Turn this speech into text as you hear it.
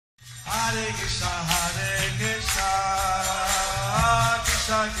Hare Krishna,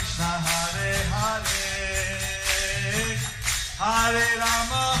 Krishna Krishna, Hare Hare, Hare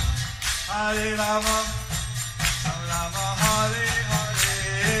Rama, Rama Rama, Hare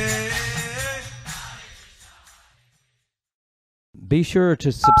Hare. Be sure to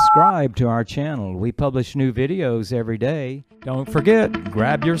subscribe to our channel. We publish new videos every day. Don't forget,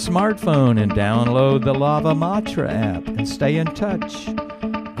 grab your smartphone and download the Lava Matra app and stay in touch.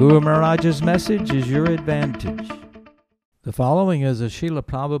 Guru Maharaj's message is your advantage. The following is a Srila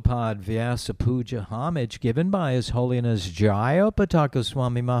Prabhupada Vyasa-puja Homage given by His Holiness Jayapataka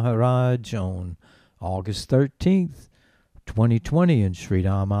Swami Maharaj on August 13th, 2020 in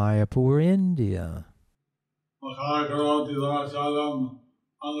Srila Mayapur, India.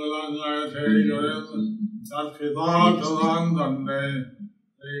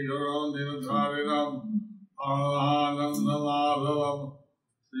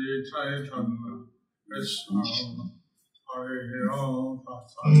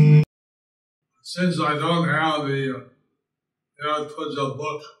 Since I don't have the Vyasa-puja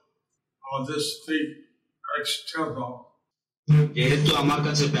book, I'll just speak ex-tempo. যেহেতু আমার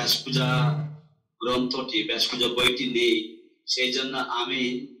কাছে ব্যাসপূজা গ্রন্থটি ব্যাসপূজা বইটি নেই, সেই জন্য আমি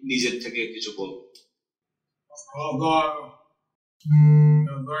নিজের থেকে কিছু বলবো। Prabhupada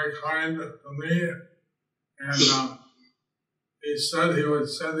was very kind to me, and he said he would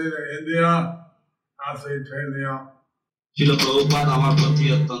send me to India after he trained me up. শিল প্রভুপাদ আমার প্রতি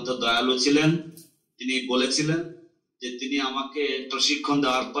অত্যন্ত দয়ালু ছিলেন। তিনি বলেছিলেন যে তিনি আমাকে প্রশিক্ষণ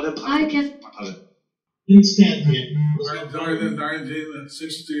দেওয়ার পরে ভারত পাঠাবেন। I joined in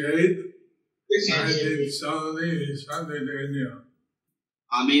 1968. 1970 he sent me to India.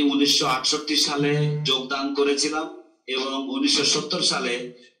 আমি 1968 সালে যোগদান করেছিলাম এবং 1970 সালে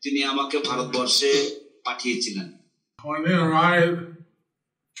তিনি আমাকে ভারতবর্ষে পাঠিয়েছিলেন। When he arrived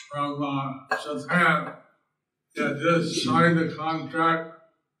from Japan, he had just signed a contract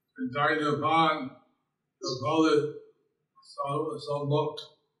to dine upon the public some book.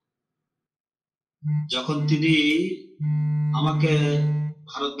 যখন তিনি আমাকে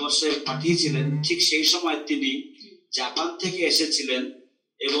ভারতবর্ষে পাঠিয়েছিলেন, ঠিক সেই সময় তিনি জাপান থেকে এসেছিলেন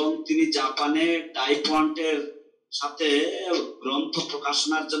এবং তিনি জাপানে ডাইপন্টের সাথে গ্রন্থ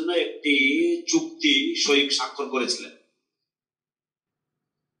প্রকাশনার জন্য একটি চুক্তি সই স্বাক্ষর করেছিলেন।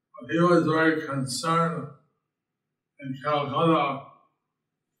 He was very concerned in Calcutta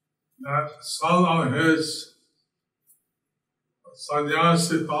that some of his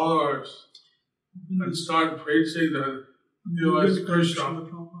sannyasi followers and start preaching that he was Krishna.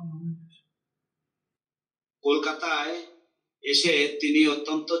 কলকাতায় এসে তিনি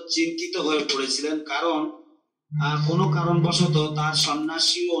অত্যন্ত চিন্তিত হয়ে পড়েছিলেন, কারণ কোনো কারণবশত তার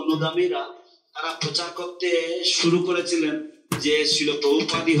সন্ন্যাসী ও অনুগামীরা তারা প্রচার করতে শুরু করেছিলেন যে শ্রীল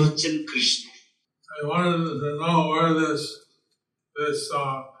প্রভুপাদই হচ্ছেন Krishna. I wanted to know where this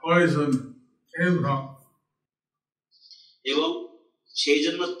poison came from. এবং সেই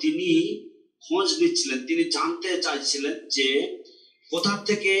জন্য তিনি খোঁজ নিচ্ছিলেন, তিনি জানতে চাইছিলেন যে কোথা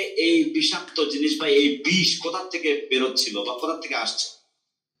থেকে এই বিষাক্ত জিনিস বা এই বিষ কোথা থেকে বেরোচ্ছিল বা কোথা থেকে আসছে।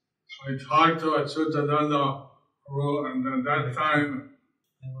 I talked to Achyutananda, and at that time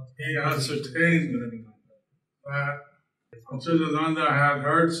he ascertained that Achyutananda had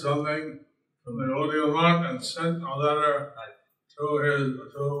heard something from the audio lot and sent a letter to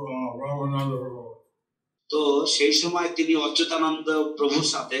Ramananda Prabhu. তো সেই সময় তিনি অচ্যুতানন্দ প্রভুর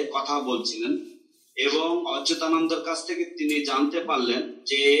সাথে কথা বলছিলেন এবং অচ্যুতানন্দের কাছ থেকে তিনি জানতে পারলেন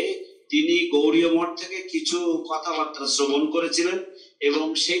যে তিনি গৌড়ীয় মঠ থেকে কিছু কথাবার্তা শ্রবণ করেছিলেন এবং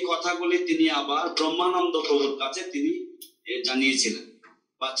সেই কথাগুলি তিনি আবার ব্রহ্মানন্দ প্রভুর কাছে তিনি জানিয়েছিলেন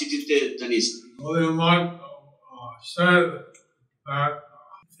বা চিঠিতে জানিয়েছিলেন। Gaudiya Math said that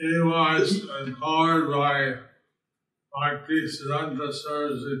he was empowered by Bhaktisiddhanta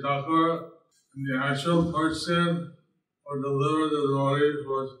Saraswati Thakur, and the actual person who delivered the devotees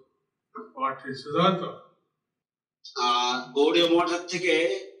was Bhaktisiddhanta. গৌড়ীয় মঠের থেকে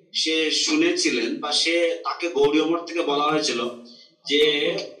সে শুনেছিলেন বা তাকে গৌড়ীয় মঠ থেকে বলা হয়েছিল যে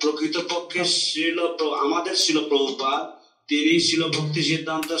প্রকৃতপক্ষে আমাদের শ্রীল প্রভুপাদ তিনি শ্রীল ভক্তি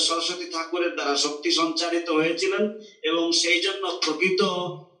সিদ্ধান্ত সরস্বতী ঠাকুরের দ্বারা শক্তি সঞ্চারিত হয়েছিলেন এবং সেই জন্য প্রকৃত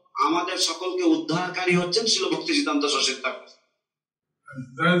আমাদের সকলকে উদ্ধারকারী হচ্ছেন শ্রীল ভক্তি সিদ্ধান্ত সরস্বতী ঠাকুর।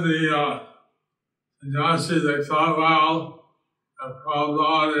 Then the sannyasis, they thought, well, if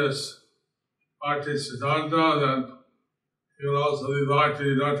Prabhupada is Bhaktisiddhanta, then he will also be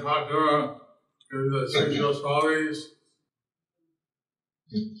Bhaktisiddhanta Thakur, give the six Goswamis.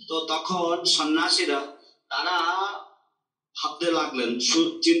 তো তখন সন্ন্যাসীরা তারা ভাবতে লাগলেন,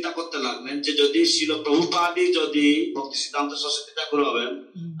 চিন্তা করতে লাগলেন যে যদি শিল প্রভুপাদই যদি ভক্তি সিদ্ধান্ত সরস্বতী ঠাকুর হবেন,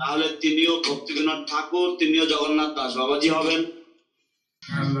 তাহলে তিনিও ভক্তি বিনোদ ঠাকুর, তিনিও জগন্নাথ দাস বাবাজি হবেন।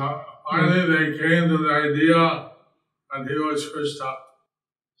 And finally they came to the idea that he was Krishna.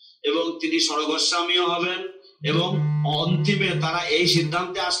 এবং তিনি স্বর্গস্বামীও হবেন, এবং অন্তিমে তারা এই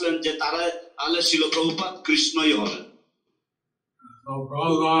সিদ্ধান্তে আসলেন যে তারা তাহলে শিল প্রভুপাদ কৃষ্ণই হবেন। So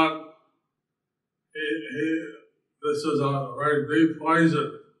Prabhupada, this is a very big poison,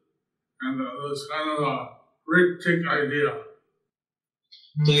 and it was kind of a cryptic idea.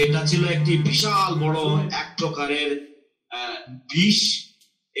 তো এটা ছিল একটি বিশাল বড় এক প্রকারের বিষ,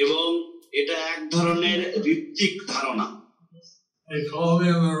 এবং এটা এক ধরনের ঋত্বিক ধারণা। He called me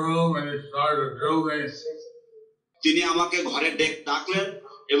in the room and he started to drill me. তিনি আমাকে ঘরে ডাকলেন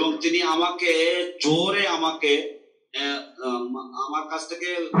এবং তিনি আমাকে জোরে আমাকে আমার কাছ থেকে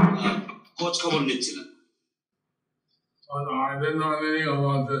খোঁজ খবর নিচ্ছিলেন। But I didn't know anything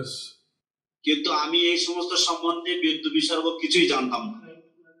about this. কিন্তু আমি এই সমস্ত সম্বন্ধে বিসর্গ কিছুই জানতাম না।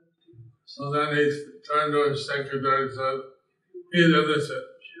 So then he turned to his secretary and said, he did this.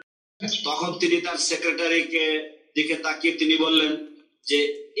 তখন তিনি তার সেক্রেটারিকে দিকে তাকিয়ে তিনি বললেন যে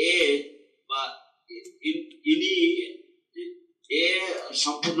ইনি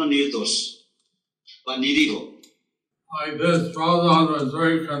সম্পূর্ণ নির্দোষ বা নিরীহ। Like this, Prabhupada was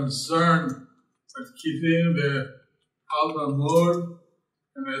very concerned with keeping the health and mood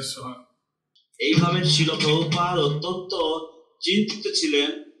in ISKCON. এইভাবে শিল প্রভুপাদ অত্যন্ত চিন্তিত ছিলেন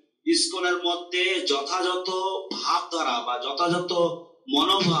ইসকনের মধ্যে যথাযথ ভাবধারা বা যথাযথ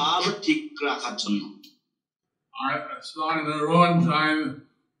মনোভাব ঠিক রাখার জন্য।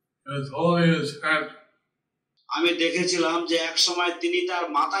 আমি দেখেছিলাম যে এক সময় তিনি তার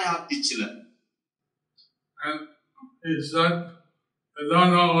মাথায় হাত দিচ্ছিলেন। He said, I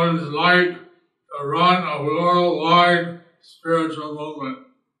don't know what it's like to run a worldwide spiritual movement.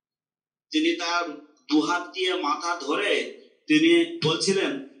 তিনি তার দুহাত দিয়ে মাথা ধরে তিনি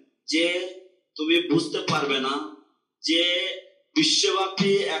বলছিলেন যে তুমি বুঝতে পারবে না যে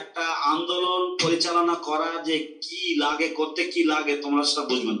বিশ্বব্যাপী একটা আন্দোলন পরিচালনা করা যে কি লাগে, করতে কি লাগে তোমরা সেটা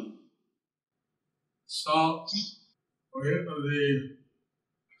বুঝবে না। So the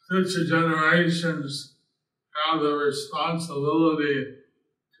future generations have the responsibility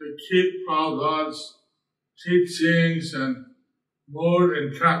to keep Prabhupada's teachings and mode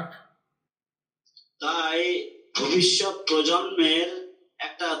intact. তাই ভবিষ্যৎ প্রজন্মের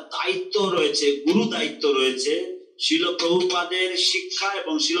একটা দায়িত্ব রয়েছে, গুরু দায়িত্ব রয়েছে শিল প্রভুপাদের শিক্ষা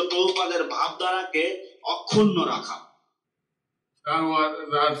এবং শিল প্রভুপাদের ভাবধারাকে অক্ষুণ্ণ রাখা।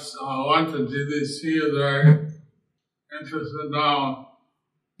 That's what the GBC is very interested now.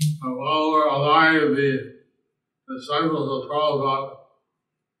 While we're alive, the disciples of Prabhupada,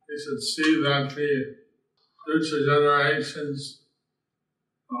 we should see that the future generations,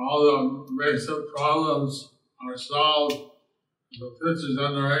 all the basic problems are solved. The future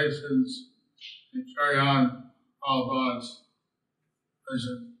generations can carry on Prabhupada's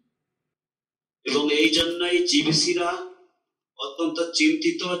vision. এবং এই জন্যই জিবিসিরা অত্যন্ত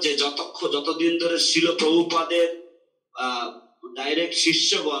চিন্তিত যে যতদিন ধরে শিল প্রভুপাদের ডাইরেক্ট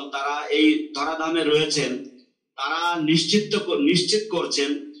শিষ্যগণ তারা এই ধরাধামে রয়েছেন, তারা নিশ্চিত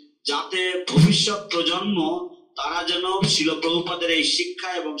করছেন যাতে ভবিষ্যৎ প্রজন্ম তারা যেন শিল প্রভুপাদের এই শিক্ষা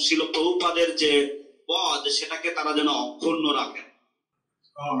এবং শিল প্রভুপাদের যে পদ সেটাকে তারা যেন অক্ষুণ্ণ রাখেন।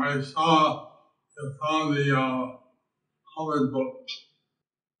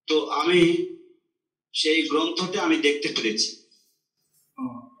 তো আমি সেই গ্রন্থটি আমি দেখতে পেরেছি।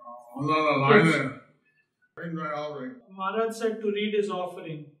 Maharaj said to read his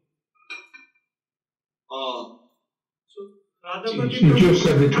offering. So Radhapati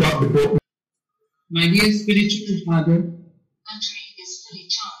My dear spiritual father, battery is fully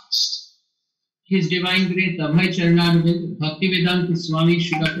charged. His Divine Grace Abhay Charanarvind Bhaktivedanta Swami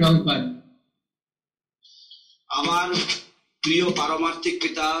Srila Prabhupada. আমার প্রিয় পারমার্থিক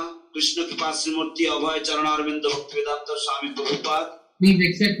পিতা কৃষ্ণ কৃপা শ্রীমূর্তি অভয় চরণারবিন্দ ভক্তিবেদান্ত স্বামী Prabhupada, please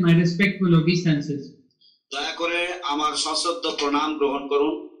accept my respectful obeisances. দয়া করে আমার সশ্রদ্ধ প্রণাম গ্রহণ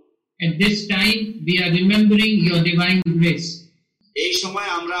করুন। At this time we are remembering your divine grace. এই সময়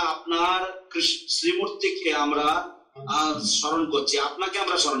আমরা আপনার শ্রীমূর্তিকে আমরা স্মরণ করছি, আপনাকে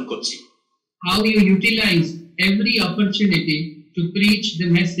আমরা স্মরণ করছি। How you utilize every opportunity to preach the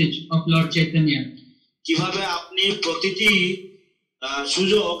message of Lord Chaitanya. কিভাবে আপনি প্রতিটি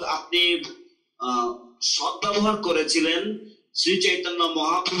সুযোগ আপনি সদ্ব্যবহার করেছিলেন শ্রী চৈতন্য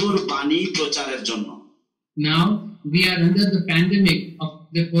মহাপ্রভুর বাণী প্রচারের জন্য। Now we are under the pandemic of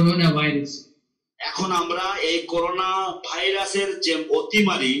the coronavirus. এখন আমরা এই করোনা ভাইরাসের যে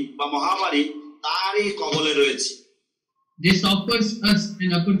অতিমারী বা মহামারী তারই কবলে রয়েছি। This offers us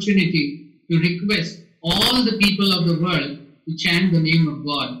an opportunity to request all the people of the world to chant the name of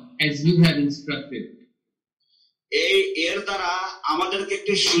God as you have instructed. এর দ্বারা আমাদেরকে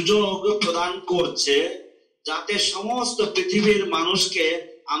একটি সুযোগ প্রদান করছে যাতে সমস্ত পৃথিবীর মানুষকে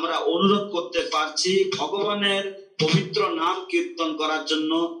আমরা অনুরোধ করতে পারছি ভগবানের পবিত্র নাম কীর্তন করার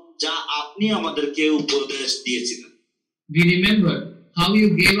জন্য যা আপনি আমাদেরকে উপদেশ দিয়েছিলেন। We remember how you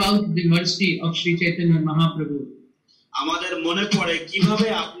gave out the mercy of Sri Chaitanya Mahaprabhu. আমাদের মনে পড়ে কিভাবে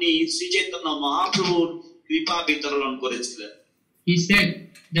আপনি শ্রী চৈতন্য মহাপ্রভুর কৃপা বিতরণ করেছিলেন। He said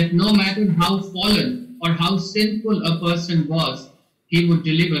that no matter how fallen or how sinful a person was, he would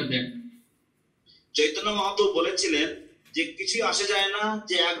deliver them. Chaitanya Mahaprabhu বলেছিলেন যে কিছু আসে যায় না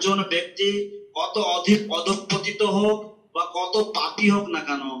যে একজন ব্যক্তি কত অধিক অধঃপতিত হোক বা কত পাপী হোক না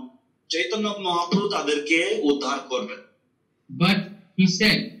কেন চৈতন্য মহাপ্রভু তাদেরকে উদ্ধার করবেন। But he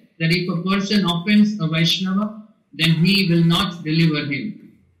said that if a person offends a Vaishnava, then he will not deliver him.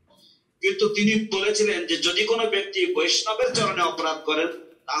 কিন্তু তিনি বলেছিলেন যে যদি কোনো ব্যক্তি বৈষ্ণবের চরণে অপরাধ করেন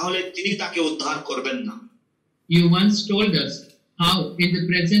তাহলে তিনি তাকে উদ্ধার করবেন না। You once told us how in the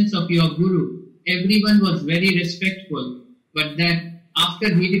presence of your Guru, everyone was very respectful, but that after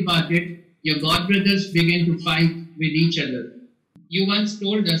he departed, your godbrothers began to fight with each other. You once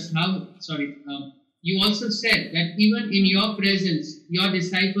told us how, you also said that even in your presence, your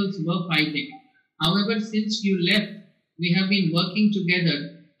disciples were fighting. However, since you left, we have been working together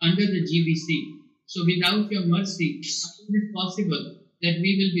under the GBC. So without your mercy, how is it possible that we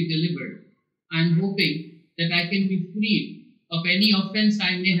will be delivered? I am hoping that I can be freed of any offense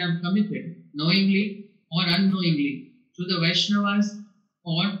I may have committed, knowingly or unknowingly, to the Vaishnavas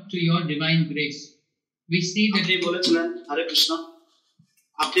or to your divine grace. We see that আপনি বলেছিলেন হরে কৃষ্ণ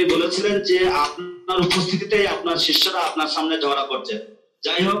আপনি বলেছিলেন যে আপনার উপস্থিতিতেই আপনার শিষ্যরা আপনার সামনে ঝগড়া করছে।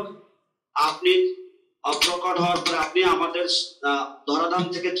 যাই হোক আপনি অপ্রকট হওয়ার পরে আপনি আমাদের ধরাধাম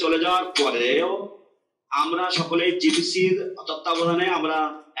থেকে চলে যাওয়ার পরেও আমরা সকলেই জিবিসির তত্ত্বাবধানে আমরা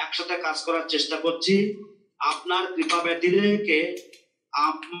একসাথে কাজ করার চেষ্টা করছি। আপনার কৃপা ব্যতিরেকে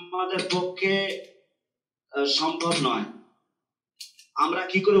আমাদের পক্ষে সম্ভব নয়। আমরা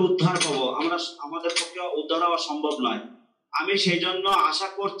কি করে উদ্ধার পাবো? আমাদের পক্ষে উদ্ধার হওয়া সম্ভব নয়। আমি সেই জন্য আশা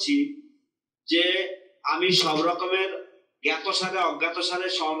করছি যে আমি সব রকমের জ্ঞাতসারে অজ্ঞাতসারে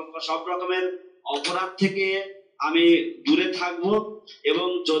সব রকমের অপরাধ থেকে আমি দূরে থাকব এবং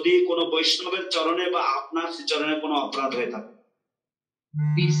যদি কোনো বৈষ্ণবের চরণে বা আপনার চরণে কোনো অপরাধ হয়ে থাকে।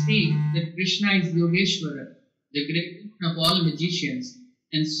 We see that Krishna is Yogeshwara, the greatest of all magicians,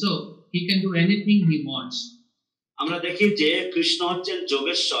 and so he can do anything he wants. আমরা দেখি যে কৃষ্ণ হচ্ছেন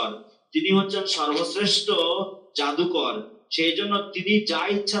যোগেশ্বর, তিনি হচ্ছেন সর্বশ্রেষ্ঠ জাদুকর, সেই জন্য তিনি যা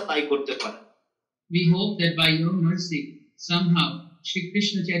ইচ্ছা তাই করতে পারেন। We hope that by your mercy, somehow, Shri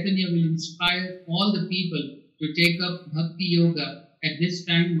Krishna Chaitanya will inspire all the people to take up Bhakti Yoga at this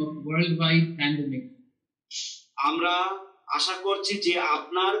time of worldwide pandemic. আমরা আশা করছি যে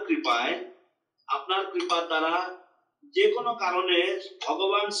আপনার কৃপার দ্বারা যে কোনো কারণে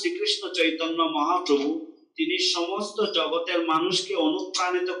ভগবান শ্রীকৃষ্ণ চৈতন্য মহাপ্রভু তিনি সমস্ত জগতের মানুষকে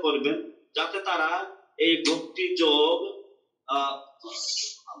অনুপ্রাণিত করবেন যাতে তারা এই ভক্তি যোগ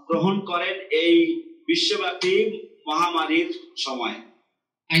গ্রহণ করেন এই বিশ্বব্যাপী মহামারীর সময়।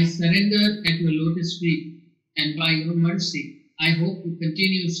 I surrender at your lotus feet, and by your mercy, I hope to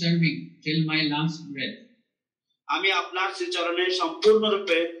continue serving till my last breath. আমি আপনার শ্রীচরণে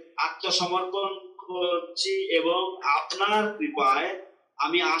সম্পূর্ণরূপে আত্মসমর্পণ করছি এবং আপনার কৃপায়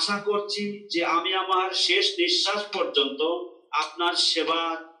আমি আশা করছি যে আমি আমার শেষ নিঃশ্বাস পর্যন্ত আপনার সেবা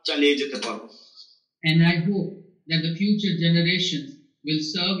চালিয়ে যেতে পারব। And I hope that the future generations will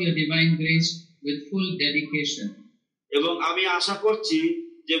serve your divine grace with full dedication. এবং আমি আশা করছি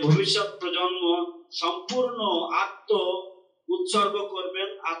যে ভবিষ্যৎ প্রজন্ম সম্পূর্ণ উৎসর্গ করবেন,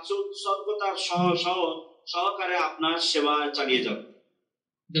 উৎসর্গতার সহকারে আপনার সেবা চালিয়ে যাবেন।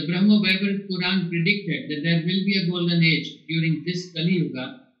 The Brahma Vaibhav Puran predicted that there will be a golden age during this Kali Yuga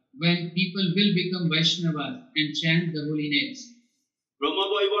when people will become Vaishnavas and chant the holy names.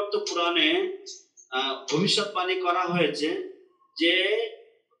 Brahmavaivarta পুরাণে ভবিষ্যৎবাণী করা হয়েছে যে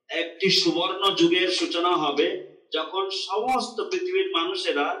একটি সুবর্ণ যুগের সূচনা হবে যখন সমস্ত পৃথিবীর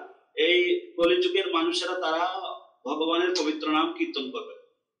মানুষেরা এই কলিযুগের মানুষেরা তারা ভগবানের পবিত্র নাম কীর্তন করবে।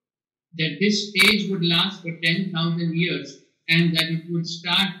 That this age would last for 10,000 years and that it would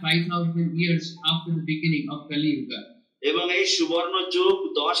start 5,000 years after the beginning of Kali Yuga. এবং এই সুবর্ণ যুগ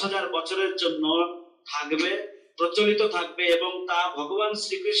 10,000 বছরের জন্য প্রচলিত থাকবে এবং তা ভগবান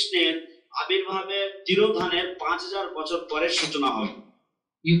শ্রীকৃষ্ণের আবির্ভাবের তিরোধানের 5,000 বছর পরে সূচনা হবে।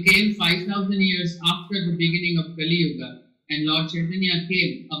 You came 5,000 years after the beginning of Kali Yuga, and Lord Chaitanya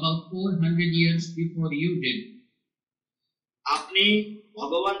came about 400 years before you did. আপনি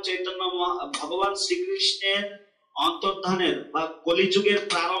ভগবান শ্রীকৃষ্ণের অন্তর্ধানের বা কলিযুগের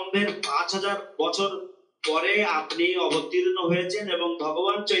প্রারম্ভের 5000 বছর পরে আপনি অবতীর্ণ হয়েছেন এবং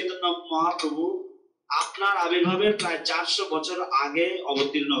ভগবান চৈতন্য মহাপ্রভু আপনার আবির্ভাবের প্রায় 400 বছর আগে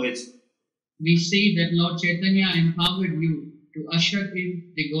অবতীর্ণ হয়েছে। We see that Lord Chaitanya empowered you to usher in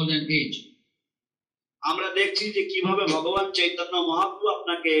the golden age. আমরা দেখছি যে কিভাবে ভগবান চৈতন্য মহাপ্রভু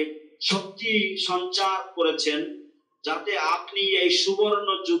আপনাকে শক্তি সঞ্চার করেছেন যাতে আপনি এই সুবর্ণ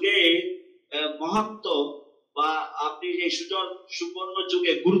যুগে মহত্ব বা আপনি এই সুবর্ণ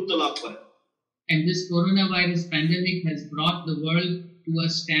যুগে গুরুত্ব লাভ করেন। And this coronavirus pandemic has brought the world to a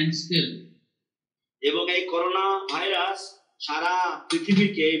standstill. এবং এই করোনা ভাইরাস সারা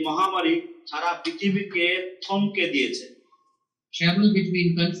পৃথিবীকে, এই মহামারী সারা পৃথিবীকে থমকে দিয়েছে। Travel between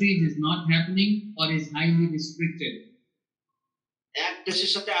countries is not happening or is highly restricted. এক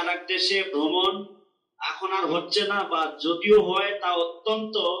দেশের সাথে আরেক দেশে ভ্রমণ এখন আর হচ্ছে না, বা যদিও হয় তা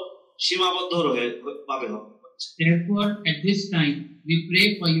অত্যন্ত সীমাবদ্ধ ভাবে হচ্ছে। Therefore, at this time, we pray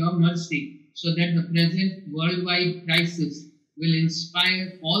for your mercy so that the present worldwide crisis will inspire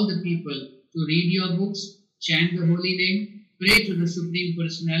all the people to read your books, chant the holy name, pray to the Supreme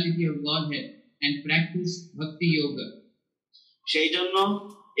Personality of Godhead, and practice Bhakti Yoga. সেই জন্য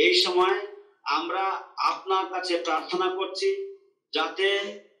এই সময় আমরা আপনার কাছে প্রার্থনা করছি যাতে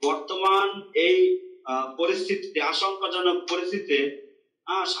বর্তমান এই পরিস্থিতিতে, আশঙ্কাজনক পরিস্থিতিতে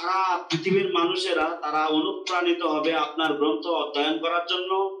সারা পৃথিবীর মানুষেরা তারা অনুপ্রাণিত হবে আপনার গ্রন্থ অধ্যয়ন করার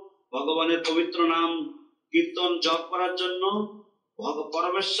জন্য, ভগবানের পবিত্র নাম কীর্তন জপ করার জন্য,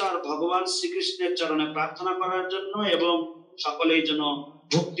 পরমেশ্বর ভগবান শ্রীকৃষ্ণের চরণে প্রার্থনা করার জন্য এবং সকলেই যেন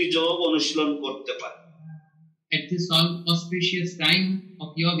ভক্তি যোগ অনুশীলন করতে পারে। At this auspicious time of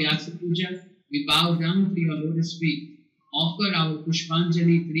your Vyasa-puja, we bow down to your lotus feet, offer our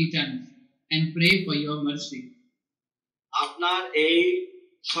Pushpanjali 3 times, and pray for your mercy. আপনার এই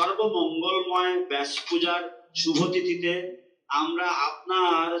সর্বমঙ্গলময় ব্যাস পূজার শুভ তিথিতে আমরা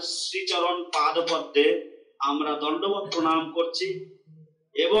আপনার শ্রীচরণ পাদপদ্মে আমরা দণ্ডবত প্রণাম করছি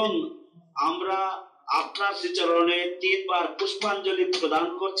এবং আমরা আপনার শ্রীচরণে 3 বার পুষ্পাঞ্জলি প্রদান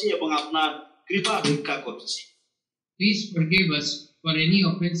করছি এবং আপনার কৃপা ভিক্ষা করছি। Please forgive us for any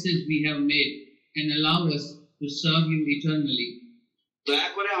offenses we have made and allow us to serve you eternally. দয়া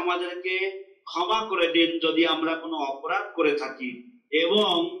করে আমাদেরকে ক্ষমা করে দিন যদি আমরা কোনো অপরাধ করে থাকি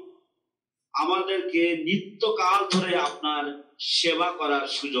এবং আমাদেরকে নিত্যকাল ধরে আপনার সেবা করার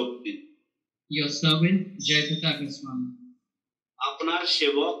সুযোগ দিন। Your servant Jayapataka Swami. আপনার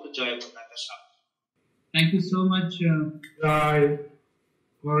সেবক জয়পতাকা স্বামী। Thank you so much. Jai.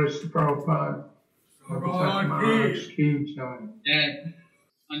 Glory to Prabhupada.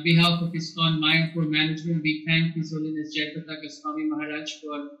 On behalf of ISKCON Mayapur management, we thank His Holiness Jayapataka Swami Maharaj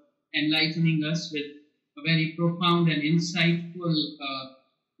for enlightening us with a very profound and insightful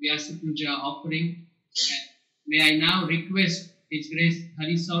Vyasa-puja offering. And may I now request His Grace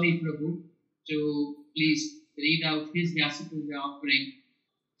Harisauri Prabhu to please read out his Vyasa-puja offering.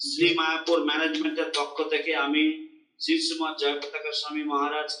 Shri Mayapur ম্যানেজমেন্টের পক্ষ থেকে আমি শ্রী শ্রীমৎ জয়পতাকা স্বামী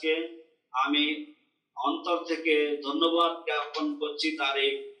মহারাজকে আমি অন্তর থেকে ধন্যবাদ জ্ঞাপন করছি তার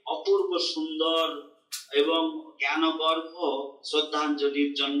এই অপূর্ব সুন্দর এবং জ্ঞানগর্ভ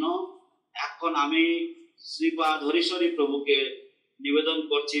শ্রদ্ধাঞ্জলির জন্য। এখন আমি শ্রীপাদ হরিশ্বরী প্রভুকে নিবেদন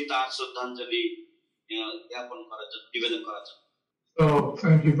করছি তার শ্রদ্ধাঞ্জলি জ্ঞাপন করার জন্য, নিবেদন করার জন্য। So,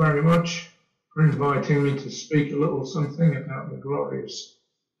 thank you very much for inviting me to speak a little something about the glorious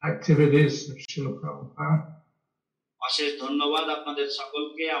activities of Srila Prabhupada. অশেষ ধন্যবাদ আপনাদের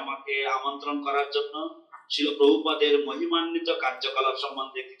সকলকে আমাকে আমন্ত্রণ করার জন্য, শ্রীল প্রভুপাদের মহিমান্বিত কার্যকলাপ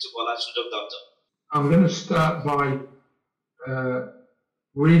সম্বন্ধে কিছু বলার সুযোগ দেওয়ার জন্য। I'm going to start by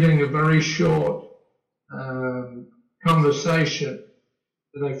reading a very short conversation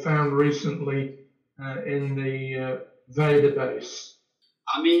that I found recently in the database.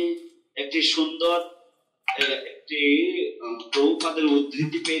 আমি একটি সুন্দর একটি প্রভুপাদের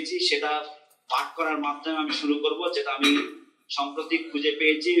উদ্ধৃতি পেয়েছি, সেটা পাঠ করার মাধ্যমে আমি শুরু করব, যেটা আমি সম্প্রতি খুঁজে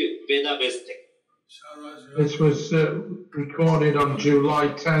পেয়েছি বেদাবেস থেকে। This was recorded on July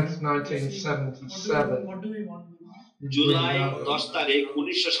 10th, 1977. July 10 তারিখ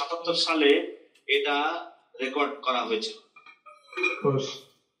 1977 সালে এটা রেকর্ড করা হয়েছিল। Of course,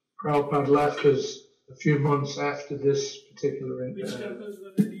 Prabhupada left us a few months after this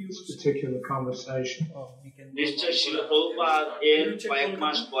particular conversation. নিশ্চয় শ্রীল প্রভুপাদ এর কয়েক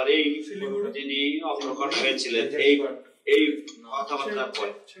মাস পরেই তিনি অপ্রকট হয়েছিলেন এই কথাবার্তার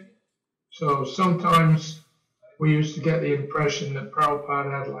পরে। So sometimes we used to get the impression that Prabhupada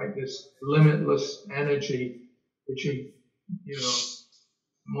had like this limitless energy, which he,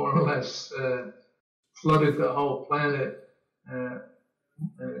 more or less flooded the whole planet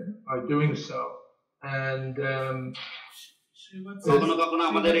by doing so. And কখনো কখনো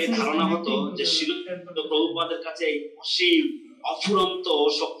আমাদের এই ধারণা হতো যে শিল প্রভুপাদের কাছে এই অসীম অফুরন্ত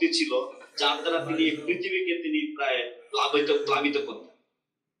শক্তি ছিল, যার দ্বারা তিনি পৃথিবীকে তিনি প্রায় প্লাবিত করতেন।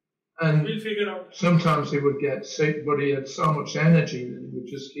 And sometimes he would get sick, but he had so much energy that he would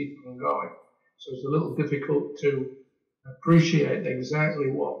just keep on going. So it's a little difficult to appreciate exactly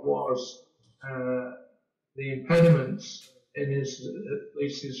what was the impediments in his, at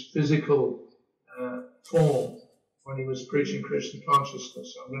least his physical form when he was preaching Krishna consciousness.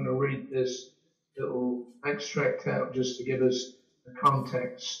 So I'm going to read this little extract out just to give us the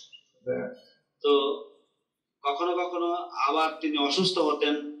context of that. তো কখনো কখনো আবার তিনি অসুস্থ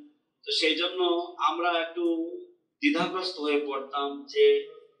হতেন, তো সেই জন্য আমরা একটু দ্বিধাগ্রস্ত হয়ে পড়তাম যে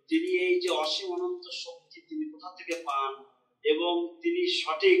তিনি এই যে অসীম অনন্ত শক্তি তিনি কোথা থেকে পান এবং তিনি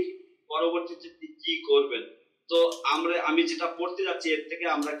সঠিক পরবর্তীতে কি করবেন। তো আমি যেটা পড়তে যাচ্ছি এর থেকে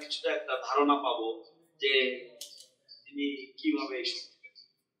আমরা কিছুটা একটা ধারণা পাবো যে তিনি কিভাবে এই শক্তি পেয়েছেন।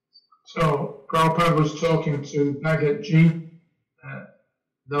 So Prabhupada was talking to Bhagat Ji,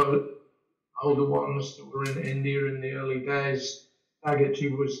 the older ones that were in India in the early days. Bhagat Ji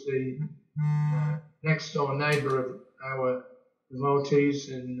was the next door neighbor of our devotees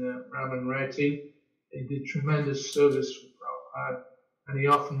in Raman Reti. He did tremendous service for Prabhupada, and he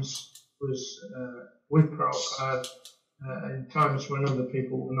often was with Prabhupada in times when other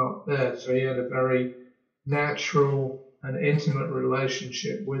people were not there. So he had a very natural and intimate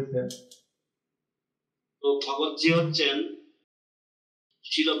relationship with him. তো ভগবতজি হচ্ছেন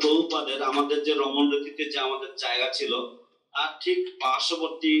শিল প্রভুপাদের আমাদের যে রমন রীতিতে যে আমাদের জায়গা ছিল তার ঠিক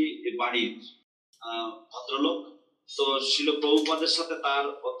পার্শ্ববর্তী বাড়ির ভদ্রলোক। তো শিল প্রভুপাদের সাথে তার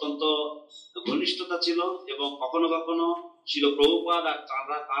অত্যন্ত ঘনিষ্ঠতা ছিল এবং কখনো কখনো শিল প্রভুপাদ আর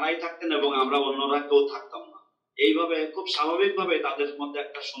তারাই থাকতেন এবং আমরা অন্যরা কেউ থাকতাম না। এইভাবে খুব স্বাভাবিকভাবে তাদের মধ্যে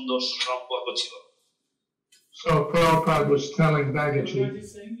একটা সুন্দর সম্পর্ক ছিল। So Prabhupada was telling Bhagaji,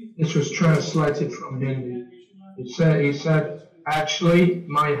 this was translated from Hindi. He said, actually,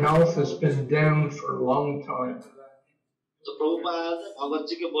 my health has been down for a long time. তো প্রভুপাদ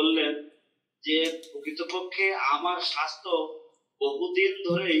ভগবতজিকে বললেন যে প্রকৃতপক্ষে আমার স্বাস্থ্য বহুদিন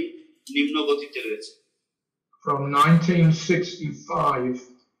ধরেই নিম্ন গতিতে রয়েছে। From 1965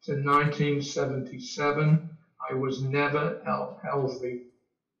 to 1977, I was never healthy.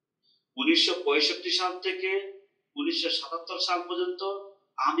 1965 সাল থেকে 1977 সাল পর্যন্ত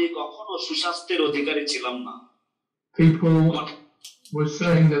আমি কখনো সুস্বাস্থ্যের অধিকারী ছিলাম না। People were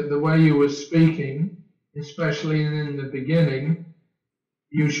saying that the way you were speaking, especially in the beginning,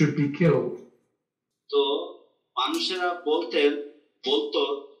 you should be killed. তো মানুষেরা বলতো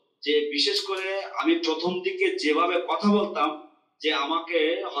যে বিশেষ করে আমি প্রথম দিকে যেভাবে কথা বলতাম যে আমাকে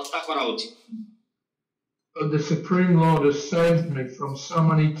হত্যা করা উচিত। But the Supreme Lord has saved me from so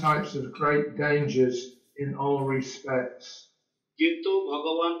many types of great dangers in all respects. কিন্তু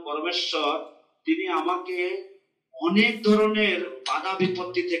ভগবান পরমেশ্বর তিনি আমাকে অনেক ধরনের বাধা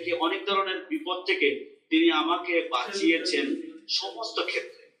বিপত্তি থেকে অনেক ধরনের বিপদ থেকে তিনি আমাকে বাঁচিয়েছেন সমস্ত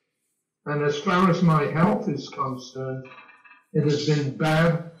ক্ষেত্রে। And as far as my health is concerned, it has been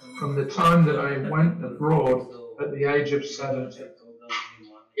bad from the time that I went abroad at the age of 70.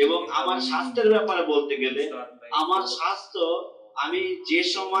 এবং আমার স্বাস্থ্যের ব্যাপারে বলতে গেলে আমার স্বাস্থ্য আমি যে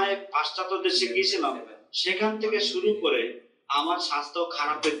সময় পাশ্চাত্য দেশে গিয়েছিলাম সেখান থেকে শুরু করে আমার স্বাস্থ্য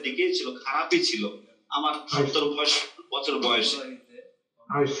খারাপই ছিল আমার 70 বছর বয়সে।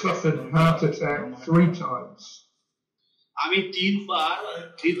 I suffered heart attack 3 times. আমি 3 বার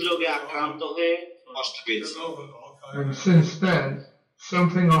হৃদরোগে আক্রান্ত হয়ে কষ্ট পেয়েছি। And since then,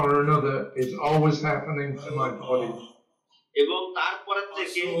 something or another is always happening to my body. এবং তারপরে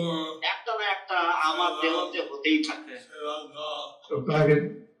থেকে একটা না একটা আমার দেহতে হতেই থাকে। So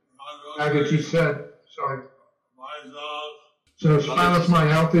Bhagaji said, sorry. So as far as my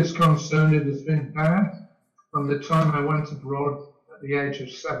health is concerned, it has been bad from the time I went abroad at the age of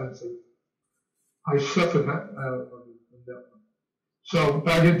 70. I suffered that. So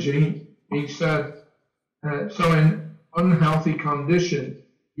Bhagaji, he said, so in unhealthy condition,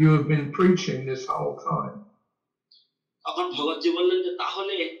 you have been preaching this whole time. তখন ভগবতজি বললেন যে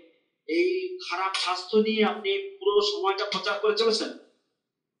তাহলে এই খারাপ স্বাস্থ্য নিয়ে আপনি পুরো সময়টা প্রচার করে চলেছেন।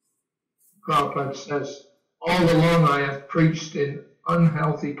 Prabhupada says, all along I have preached in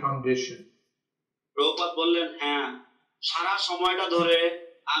unhealthy condition. Prabhupada বললেন হ্যাঁ, সারা সময়টা ধরে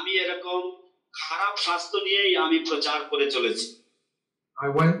আমি এরকম খারাপ স্বাস্থ্য নিয়েই আমি প্রচার করে চলেছি। I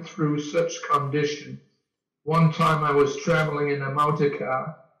went through such condition. One time I was traveling in a motor car,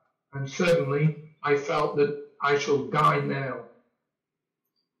 and suddenly I felt that I shall die now.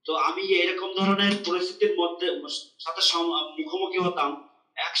 তো আমি এরকম ধরনের পরিস্থিতির মধ্যে সাথে মুখোমুখি হতাম।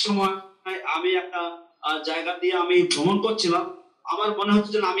 এক সময় আমি একটা জায়গা দিয়ে আমি ভ্রমণ করছিলাম, আমার মনে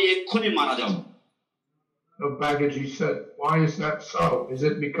হচ্ছে যে আমি এক্ষুনি মারা যাব। So Bhagaji said, why is that so? Is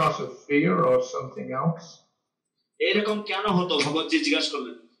it because of fear or something else? এরকম কেন হতো? ভগবতজি জিজ্ঞাসা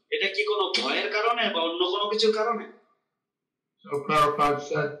করলেন, এটা কি কোনো ভয়ের কারণে বা অন্য কোনো কিছুর কারণে? So Prabhupada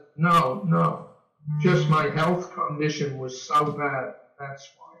said, no, just my health condition was so bad, that's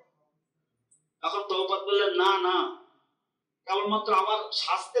why. এখন প্রভুপাদ বললেন, না, কেবলমাত্র আমার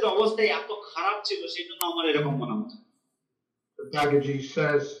স্বাস্থ্যের অবস্থা এত খারাপ ছিল, সেই জন্য আমার এরকম মনে হতো। The Bhagaji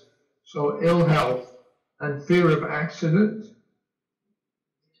says, so ill health and fear of accident.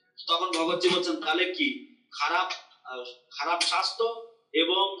 তখন ভগবতজি বলছেন, তাহলে কি খারাপ স্বাস্থ্য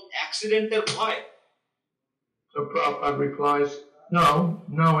এবং অ্যাক্সিডেন্টের ভয়? So Prabhupada replies,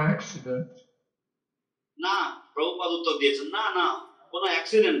 no accident. না, প্রভুপাদ উত্তর দিয়েছেন, না, কোনো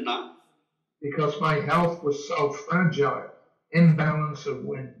অ্যাক্সিডেন্ট না। Because my health was so fragile, imbalance of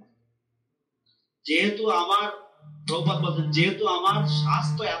wind. যেহেতু আমার, প্রভুপাদ বলছেন, যেহেতু আমার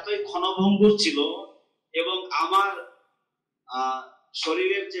স্বাস্থ্য এতই ক্ষণভঙ্গুর ছিল এবং আমার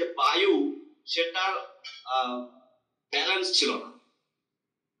শরীরের যে বায়ু সেটার ব্যালেন্স ছিল না।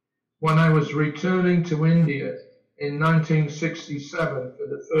 When I was returning to India in 1967 for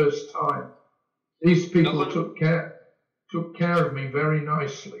the first time, these people took care of me very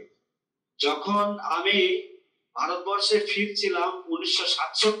nicely. যখন আমি ভারতবর্ষে ফিরছিলাম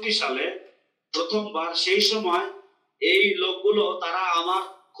 1967 সালে প্রথমবার, সেই সময় এই লোকগুলো তারা আমার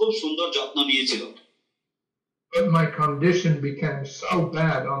খুব সুন্দর যত্ন নিয়েছিল। But my condition became so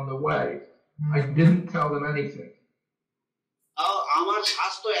bad on the way, I didn't tell them anything. আমার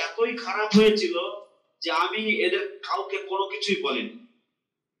স্বাস্থ্য এতই খারাপ হয়েছিল যে আমি এদের কাউকে কোনো কিছুই বলিনি।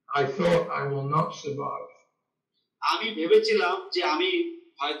 I thought I will not survive. আমি ভেবেছিলাম যে আমি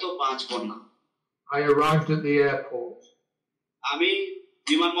হয়তো বাঁচব না। I arrived at the airport. আমি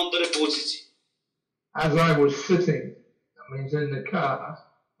বিমানবন্দরে পৌঁছেছি। As I was sitting, that means in the car,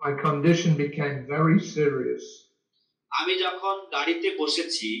 my condition became very serious. আমি যখন গাড়িতে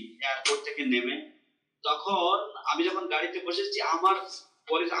বসেছি এয়ারপোর্ট থেকে নেমে, তখন আমি যখন গাড়িতে বসেছি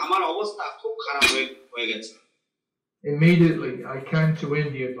আমার অবস্থা খুব খারাপ হয়ে গেছে। Immediately I came to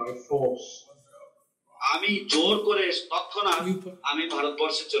India by force. আমি জোর করে তৎক্ষণাৎ আমি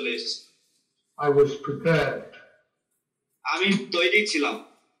ভারতবর্ষে চলে এসেছি। I was prepared. আমি তৈরি ছিলাম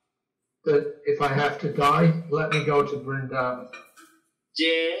that if I have to die, let me go to Vrindavan.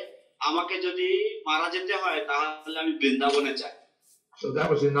 যে আমাকে যদি মারা যেতে হয় তাহলে আমি বৃন্দাবনে যাই। So that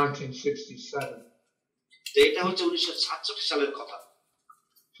was in 1967. তো এটা হচ্ছে 1967 সালের কথা।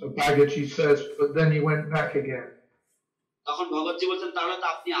 So Bhagaji says, but then he went back again. তখন ভগবতজি বলছেন, তাহলে তো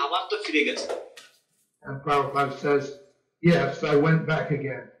আপনি আবার তো ফিরে গেছেন। And Prabhupada says, yes, I went back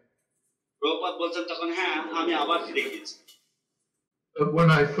again. Prabhupada বলছেন তখন, হ্যাঁ, আমি আবার ফিরে গিয়েছি। But when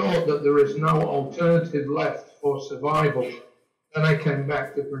I thought that there is no alternative left for survival, then I came back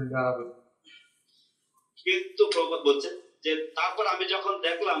to Vrindavan. কিন্তু প্রভুপাদ বলছেন যে তারপর আমি যখন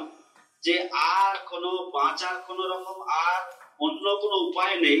দেখলাম যে আর কোনো বাঁচার কোনো রকম আর অন্য কোনো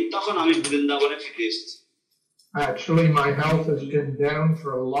উপায় নেই, তখন আমি বৃন্দাবনে ফিরে এসেছি। Actually, my health has been down for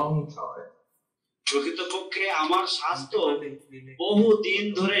a long time. প্রকৃতপক্ষে আমার স্বাস্থ্য বহু দিন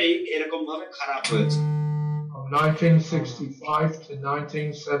ধরেই এরকম ভাবে খারাপ হয়েছে। From 1965 to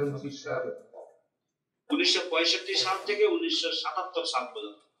 1977. 1965 সাল থেকে 1977 সাল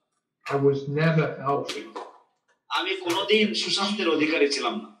পর্যন্ত I was never healthy. আমি কোনোদিন সুস্বাস্থ্যের অধিকারী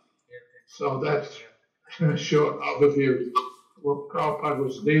ছিলাম না। So that's a short overview what Prabhupada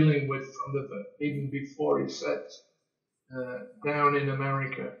was dealing with from even before he set down in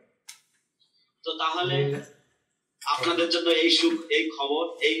America. তো তাহলে আপনাদের জন্য এই খবর,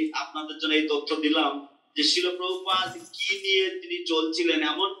 আপনাদের জন্য এই তথ্য দিলাম যে শ্রীল প্রভুপাদ কি নিয়ে তিনি চলছিলেন,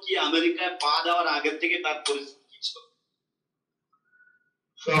 এমনকি আমেরিকায় পা দেওয়ার আগে থেকে তার পরিস্থিতি কি ছিল।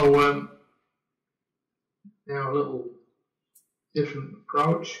 So now a little different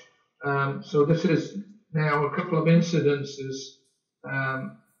approach. So this is now a couple of incidences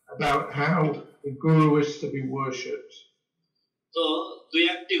about how the Guru is to be worshipped. তো দুই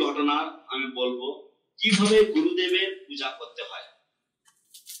একটি ঘটনা আমি বলবো কিভাবে গুরুদেবের পূজা করতে হয়।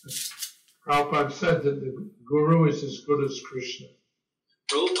 Prabhupada said that the Guru is as good as Krishna.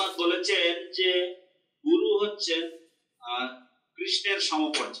 Prabhupada বলেছেন যে গুরু হচ্ছেন কৃষ্ণের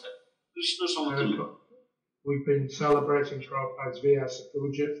সমপর্যায়, কৃষ্ণ সমতুল্য। We've been celebrating Prabhupada's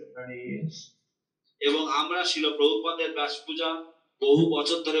Vyasa-puja for many years. এবং আমরা শ্রীল প্রভুপাদের ব্যাস পূজা বহু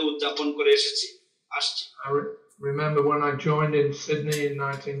বছর ধরে উদযাপন করে আসছি। I remember when I joined in Sydney in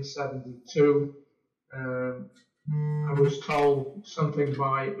 1972, I was told something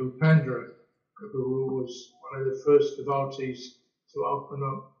by Upendra, who was one of the first devotees to open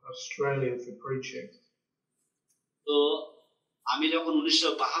up Australia for preaching. তো আমি যখন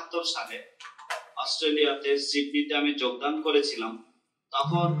 1972 সালে অস্ট্রেলিয়াতে সিডনিতে আমি যোগদান করেছিলাম,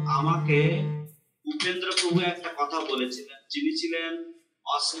 তখন আমাকে উপেন্দ্র প্রভু একটা কথা বলেছিলেন, যিনি ছিলেন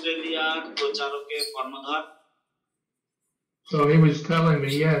অস্ট্রেলিয়ার প্রচারকের কর্ণধার। So he was telling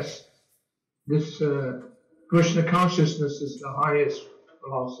me, yes, this Krishna consciousness is the highest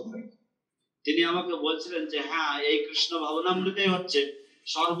philosophy. তিনি আমাকে বলছিলেন যে হ্যাঁ, এই কৃষ্ণ ভাবনামৃতই হচ্ছে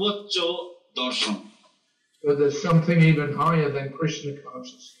সর্বোচ্চ দর্শন। But there's something even higher than Krishna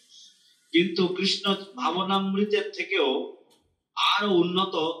consciousness. কিন্তু কৃষ্ণ ভাবনামৃতের থেকেও আরো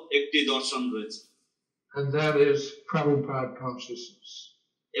উন্নত একটি দর্শন রয়েছে, And that is Prabhupada consciousness.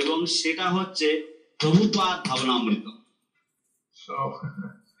 এবং সেটা হচ্ছে Prabhupada ভাবনামৃত। So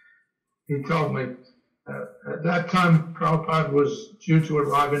he told me at that time Prabhupada was due to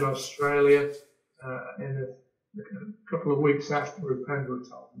arrive in Australia in a couple of weeks after Upendra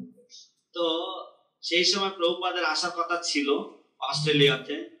told me this. তো সেই সময় প্রভুপাদের আসার কথা ছিল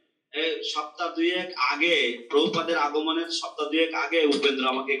অস্ট্রেলিয়াতে, সপ্তাহ দুয়েক আগে, প্রভুপাদের আগমনের সপ্তাহ দুয়েক আগে উপেন্দ্র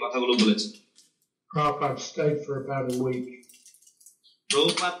আমাকে এই কথাগুলো বলেছে। Prabhupada stayed for about a week.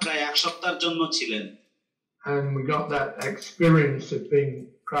 Prabhupada প্রায় এক সপ্তাহের জন্য ছিলেন। And we got that experience of being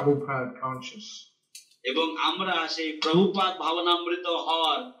Prabhupada conscious. এবং আমরা সেই প্রভুপাদ ভাবনামৃত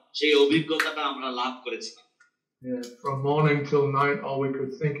হওয়ার সেই অভিজ্ঞতাটা আমরা লাভ করেছিলাম। Yeah, from morning till night, all we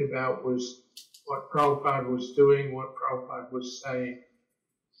could think about was what Prabhupada was doing, what Prabhupada was saying.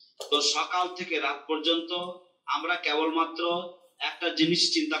 তো সকাল থেকে রাত পর্যন্ত আমরা কেবলমাত্র একটা জিনিস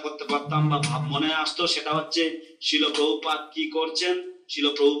চিন্তা করতে পারতাম বা ভাব মনে আসতো, সেটা হচ্ছে শিল প্রভুপাদ কি করছেন, শিল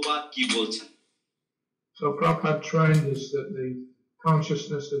প্রভুপাদ কি বলছেন। So Prabhupada trained us that the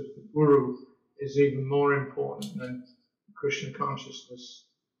consciousness of the Guru is even more important than Krishna consciousness.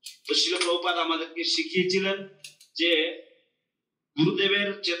 তো শিল প্রভুপাদ আমাদেরকে শিখিয়েছিলেন যে গুরুদেবের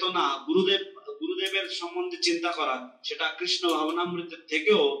চেতনা, গুরুদেবের সম্বন্ধে চিন্তা করা, সেটা কৃষ্ণ ভাবনামৃতের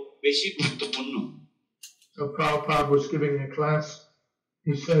থেকেও বেশি গুরুত্বপূর্ণ। So Prabhupada was giving a class.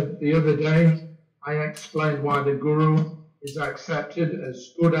 He said the other day, I explained why the Guru is accepted as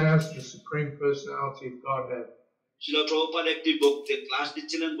good as the Supreme Personality of Godhead. শিল প্রভুপাদ একটি ক্লাস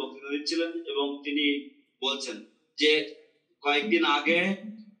বক্তৃতা দিচ্ছিলেন এবং তিনি বলছেন যে কয়েকদিন আগে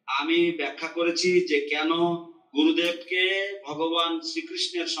আমি ব্যাখ্যা করেছি যে কেন গুরুদেবকে ভগবান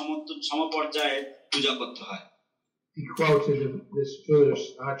শ্রীকৃষ্ণের সমপর্যায়ে পূজা করতে হয়। He quoted this verse,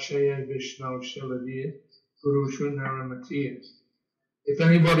 Achaya Vishnu Shiladiya Guru Shunaramatiya. If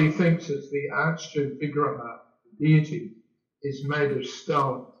anybody thinks that the Achya Vigraha, the deity, is made of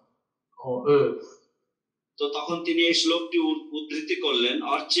stone or earth, তো তখন তিনি এই শ্লোকটি উদ্ধৃতি করলেন,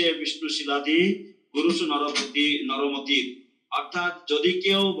 অর্চে বিষ্ণু শিলাদি গুরুসু নরমতি, অর্থাৎ যদি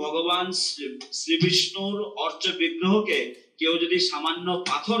কেউ ভগবান শ্রী বিষ্ণুর অর্চ বিগ্রহকে কেউ যদি সামান্য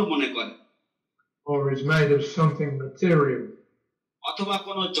পাথর মনে করে, or is made of something material, অথবা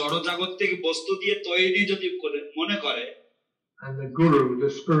কোনো জড়জাগতিক বস্তু দিয়ে তৈরি যদি মনে করে, and the Guru,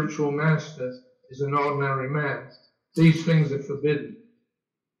 the spiritual master, is an ordinary man, these things are forbidden.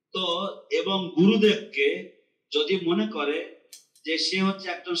 তো এবং গুরুদেবকে যদি মনে করে যে সে হচ্ছে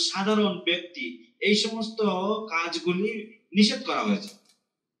একজন সাধারণ ব্যক্তি, এই সমস্ত কাজগুলি নিষেধ করা হয়েছে।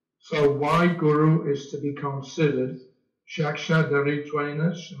 So why Guru is to be considered Shakshadharitvaina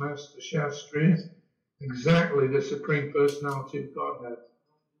Shamasta Shastri, exactly the Supreme Personality of Godhead.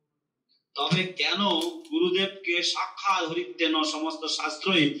 তবে কেন গুরুদেবকে সাক্ষাৎ হরিতেন সমস্ত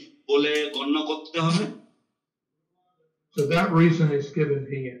শাস্ত্রই বলে গণ্য করতে হবে? So that reason is given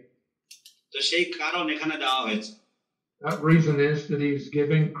here. তো সেই কারণ এখানে দেওয়া হয়েছে। That reason is that he is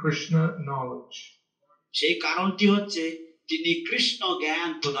giving Krishna knowledge. সেই কারণটি হচ্ছে তিনি কৃষ্ণ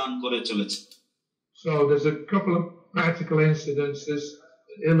জ্ঞান প্রদান করে চলেছেন। So there's a couple of practical incidences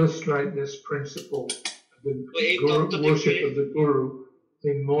that illustrate this principle of the worship of the Guru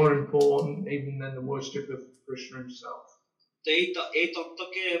being more important even than the worship of Krishna himself. তো এই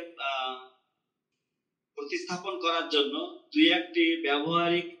তত্ত্বকে প্রতিস্থাপন করার জন্য দুই একটি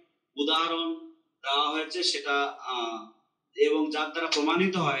ব্যবহারিক উদাহরণ দেওয়া হয়েছে, সেটা এবং যার দ্বারা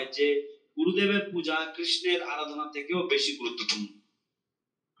প্রমাণিত হয় যে গুরুদেবের পূজা কৃষ্ণের আরাধনা থেকেও বেশি গুরুত্বপূর্ণ।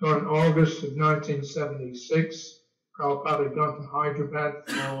 So in August of 1976, Prabhupada had gone to Hyderabad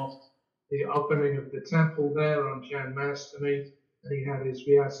for the opening of the temple there on Janmashtami, and he had his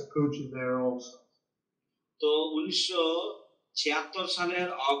Vyasa-puja there also. তো 1976 সালের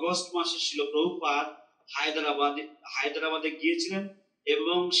অগস্ট মাসে শিল প্রভুপাদ হায়দ্রাবাদে গিয়েছিলেন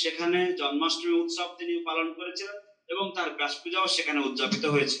এবং সেখানে জন্মাষ্টমী উৎসব তিনি পালন করেছিলেন এবং তার ব্যাস পূজাও সেখানে উদযাপিত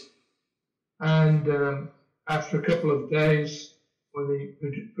হয়েছে। And after a couple of days, when the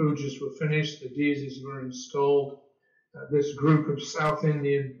pujas were finished, the deities were installed, this group of South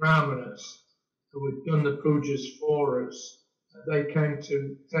Indian Brahmanas who had done the pujas for us, they came to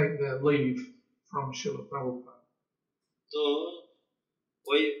take their leave from Srila Prabhupada. তো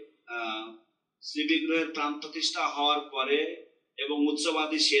ওই শ্রী বিগ্রহের প্রাণ প্রতিষ্ঠা হওয়ার পরে এবং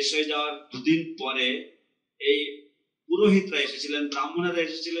উৎসবাদি শেষ হয়ে যাওয়ার দুদিন পরে এই পুরোহিতরা এসেছিলেন, ব্রাহ্মণেরা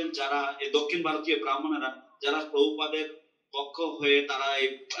এসেছিলেন, যারা এই দক্ষিণ ভারতীয় ব্রাহ্মণেরা যারা প্রভুপাদের পক্ষ হয়ে তারা এই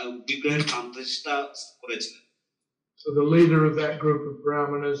বিগ্রহের প্রাণ প্রতিষ্ঠা করেছিলেন। So the leader of that group of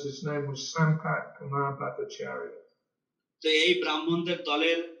Brahmanas, his name was Sampat Kumar Bhattacharya. তো এই ব্রাহ্মণদের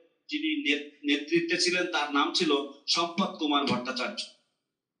দলের যিনি নেতৃত্বে ছিলেন তার নাম ছিল Sampath Kumar Bhattacharya.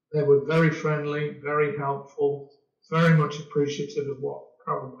 They were very friendly, very helpful, very much appreciative of what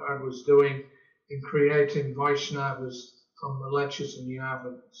Prabhupada was doing in creating Vaishnavas from the Lechas and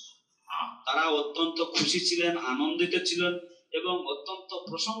Yavanas. তারা অত্যন্ত খুশি ছিলেন, আনন্দিত ছিলেন এবং অত্যন্ত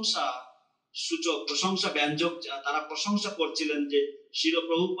প্রশংসা ব্যঞ্জক তারা প্রশংসা করছিলেন যে শ্রীল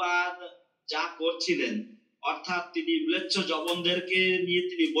প্রভুপাদ যা করছিলেন, অর্থাৎ তিনি ম্লেচ্ছ জবনদেরকে নিয়ে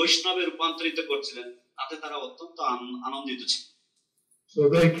তিনি বৈষ্ণবে রূপান্তরিত করছিলেন, তাতে তারা অত্যন্ত আনন্দিত ছিলেন। So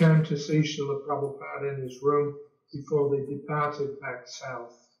they came to see Srila Prabhupada in his room before they departed back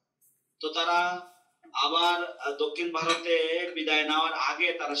south. তো তারা আবার দক্ষিণ ভারতে বিদায় নেওয়ার আগে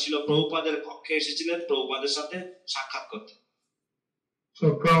তারা শ্রীল প্রভুপাদের কক্ষে এসেছিলেন প্রভুপাদের সাথে সাক্ষাৎ করতে। So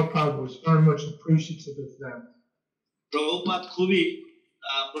Prabhupada was very much appreciative of them. Prabhupada খুবই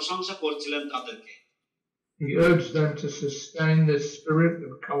প্রশংসা করছিলেন তাদেরকে। He urged them to sustain this spirit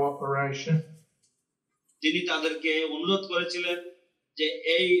of cooperation. তিনি তাদেরকে অনুরোধ করেছিলেন যে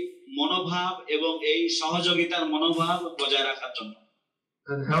এই মনোভাব এবং এই সহযোগিতার মনোভাব বজায় রাখার জন্য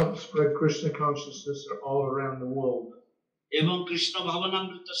and help spread Krishna consciousness all around the world. এবং কৃষ্ণ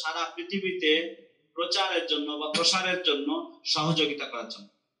ভাবনামৃত সারা পৃথিবীতে প্রচারের জন্য বা প্রসারের জন্য সহযোগিতা করার জন্য।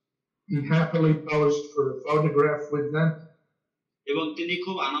 He happily posed for a photograph with them. এবং তিনি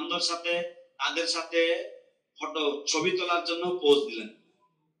খুব আনন্দের সাথে তাদের সাথে ছবি তোলার জন্য পোজ দিলেন।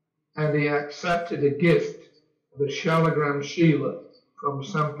 And he accepted a gift of a shalagram shila from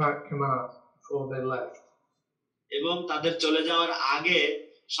Sampat Kumar before they left. এবং তাদের চলে যাওয়ার আগে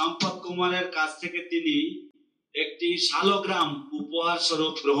সম্পত কুমারের কাছ থেকে তিনি একটি শালগ্রাম উপহার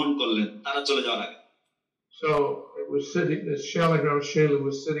স্বরূপ গ্রহণ করলেন তারা চলে যাওয়ার আগে। So it was sitting. This shalagram shila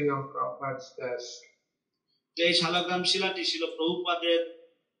was sitting on Prabhupada's desk. এই শালগ্রাম শিলাটি ছিল প্রভুপাদের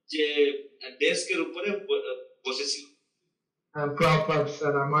যে ডেস্কের উপরে বসেছিল। And Prabhupada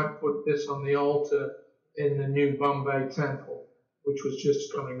said, I might put this on the altar in the new Bombay temple, which was just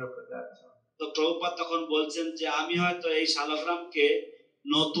coming up at that time. তো প্রভুপাদ তখন বলছেন যে আমি হয়তো এই শালগ্রামকে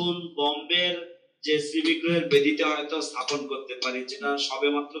নতুন বম্বের যে শ্রী বিগ্রহের বেদিতে হয়তো স্থাপন করতে পারি, যেটা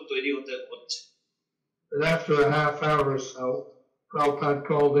সবেমাত্র তৈরি হচ্ছে। But after a half hour or so, Prabhupada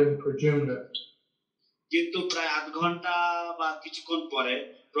called in Prajumna. কিন্তু প্রায় আধ ঘন্টা বা কিছুক্ষণ পরে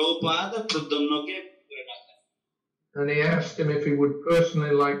প্রভুপাদ প্রদ্যুম্নকে ডাকলেন। And he asked him if he would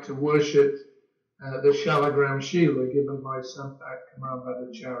personally like to worship the shalagram shila given by Sampat Kumar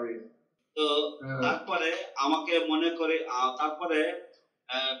Bhattacharya. তো তারপরে আমাকে মনে করে তারপরে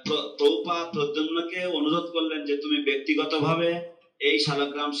প্রভুপাদ প্রদ্যুম্নকে অনুরোধ করলেন যে তুমি ব্যক্তিগতভাবে এই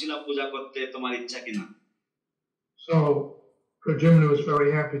শালগ্রাম শিলা পূজা করতে তোমার ইচ্ছা কিনা। So Prajumna was very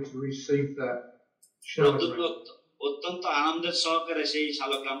happy to receive that shalagram. অত্যন্ত আনন্দের সহকারে সেই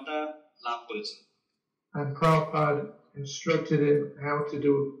শালগ্রামটা লাভ করেছেন। And Prabhupada instructed him how to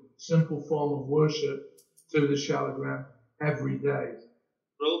do a simple form of worship through the shalagram every day.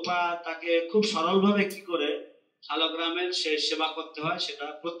 Prabhupada তাকে খুব সরলভাবে কি করে শালগ্রামের সেবা করতে হয় সেটা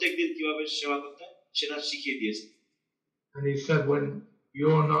প্রত্যেকদিন কিভাবে সেবা করতে হয় সেটা শিখিয়ে দিয়েছেন। And he said when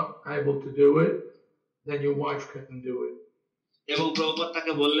you're not able to do it, then your wife can do it. এবং প্রভুপাদ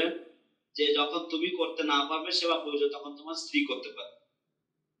তাকে বললেন যে যখন তুমি করতে না পারবে সেবা পুজো তখন তোমার স্ত্রী করতে পারবে।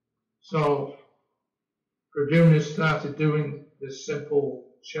 So Prajumna started doing this simple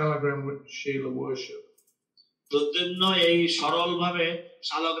shalagram shila worship. Pradyumna এই সরলভাবে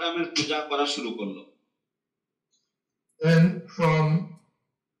শালগ্রামের পূজা করা শুরু করলো। Then from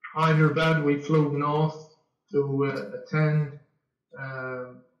Hyderabad we flew north to attend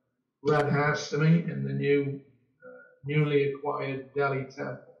Radhastami in the newly acquired Delhi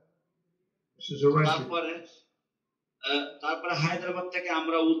temple. This is a rented place. তারপরে হায়দ্রাবাদ থেকে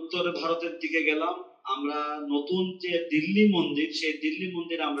আমরা উত্তর ভারতের দিকে গেলাম। আমরা নতুন যে দিল্লি মন্দির সেই দিল্লি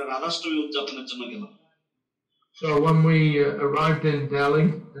মন্দিরে আমরা রাধাষ্টমী উদযাপনের জন্য গেলাম। So when we arrived in Delhi,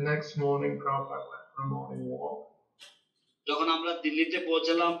 the next morning, Prabhupada went for a morning walk. যখন আমরা দিল্লিতে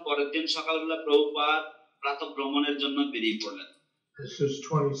পৌঁছলাম পরের দিন সকালবেলা প্রভুপাদ প্রাতঃ ভ্রমণের জন্য বেরিয়ে পড়লেন। This was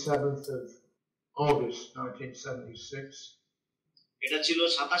 27th of August 1976. এটা ছিল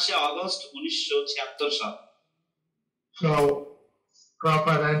 27শে আগস্ট 1976 সাল। So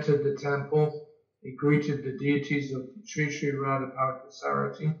Prabhupada entered the temple. He greeted the deities of Sri Sri Radha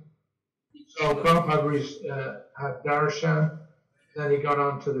Parthasarati. So Prabhupada had darshan. Then he got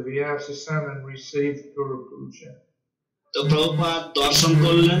onto the Vyasa-san and received Guru Puja. তো প্রভুপাদ দর্শন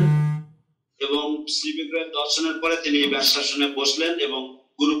করলেন এবং শ্রী বিগ্রহের দর্শনের পরে তিনি ব্যাসাসনে বসলেন এবং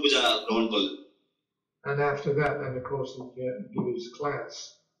গুরু পূজা গ্রহণ করলেন। And after that, then of course he gave his class.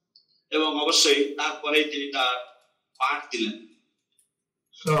 এবং অবশ্যই তারপরেই তিনি তার পাঠ দিলেন।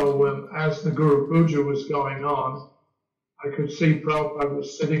 So as the Guru Puja was going on, I could see Prabhupada was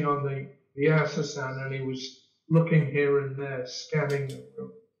sitting on the Vyasa-san and he was looking here and there, scanning the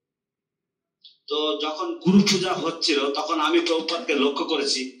room. তো যখন গুরু পূজা হচ্ছিল তখন আমি প্রভুপাদকে লক্ষ্য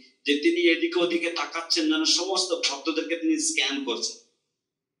করেছি যে তিনি এদিকে ওদিকে তাকাচ্ছেন, যেন সমস্ত ভক্তদেরকে তিনি স্ক্যান করছেন।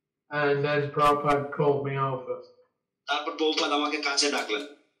 And then Prabhupada called me over. তারপর প্রভুপাদ আমাকে কাছে ডাকলেন।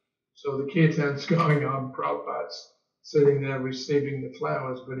 So the kirtan's going on, Prabhupada's sitting there receiving the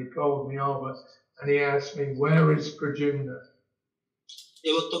flowers, but he called me over and he asked me, where is Prajumna?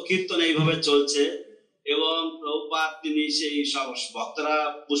 এবং তো কীর্তন এইভাবে চলছে এবং প্রভুপাদ তিনি সেই সব ভক্তরা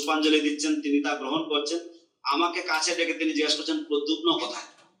পুষ্পাঞ্জলি দিচ্ছেন, তিনি তা গ্রহণ করছেন। আমাকে কাছে ডেকে তিনি জিজ্ঞাসা করছেন, প্রদ্যুম্ন কোথায়?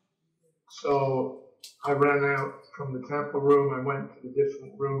 So I ran out from the temple room. I went to the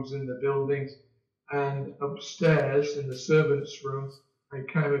different rooms in the building, and upstairs in the servants' room, I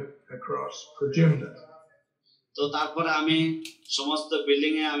came across Prajumna. তো তারপরে আমি সমস্ত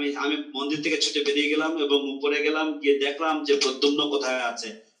বিল্ডিং এ আমি মন্দির থেকে ছুটে বেরিয়ে গেলাম এবং উপরে গেলাম, গিয়ে দেখলাম যে প্রদ্যুম্ন কোথায় আছে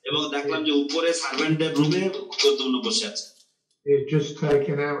এবং দেখলাম যে উপরে সার্ভেন্টের রুমে প্রদ্যুম্ন বসে আছে। He had just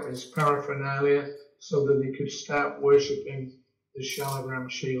taken out his paraphernalia so that he could start worshipping the Shalagram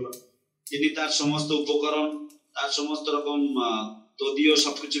Shila. তিনি তার সমস্ত উপকরণ, তার সমস্ত রকম তদীয়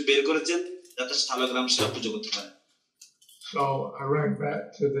সবকিছু বের করেছেন যাতে শালগ্রাম শিলা পুজো করতে পারে। So I ran back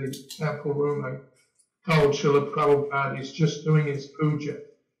to the temple room. I told Srila Prabhupada he's just doing his puja.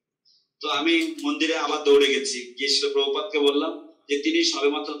 তো আমি মন্দিরে আবার দৌড়ে গেছি, গিয়ে শ্রীল প্রভুপাদকে বললাম যে তিনি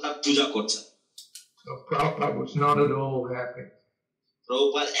সবেমাত্র তার পূজা করছেন। So Prabhupada was not at all happy.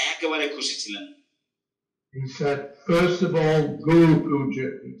 Prabhupada একেবারে খুশি ছিলেন। He said, first of all, Guru Puja,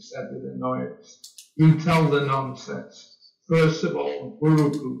 he said with annoyance. You tell the nonsense. First of all, Guru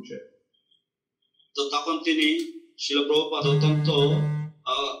Puja. তো তখন তিনি শ্রীল প্রভুপাদ অত্যন্ত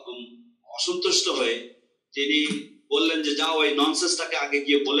অসন্তুষ্ট হয়ে তিনি বললেন যে যাও এই ননসেন্সটাকে আগে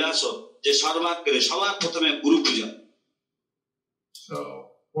গিয়ে বলে আসো যে সবার প্রথমে গুরু পূজা। So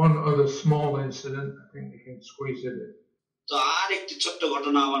one other small incident, I think we can squeeze it in. তো আর একটি ছোট্ট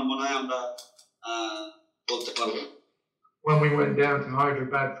ঘটনা আমার মনে হয় আমরা বলতে পারবো। When we went down to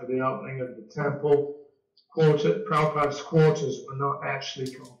Hyderabad for the opening of the temple, Prabhupada's quarters were not actually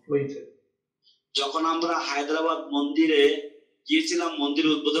completed. যখন আমরা হায়দ্রাবাদ মন্দিরে গিয়েছিলাম মন্দির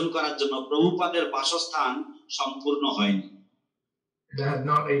উদ্বোধন করার জন্য, প্রভুপাদের বাসস্থান সম্পূর্ণ হয়নি। It had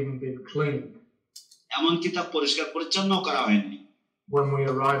not even been cleaned. এমনকি তা পরিষ্কার পরিচ্ছন্ন করা হয়নি। When we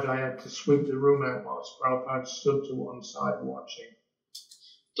arrived, I had to sweep the room out whilst Prabhupada stood to one side watching.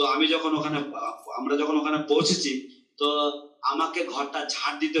 তো আমরা যখন ওখানে পৌঁছেছি তো আমাকে ঘরটা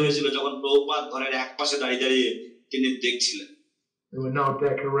ঝাড় দিতে হয়েছিল যখন প্রভুপাদ ঘরের এক পাশে দাঁড়িয়ে দাঁড়িয়ে তিনি দেখছিলেন। There were no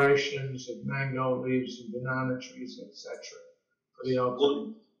decorations of mango leaves and banana trees, etc. for the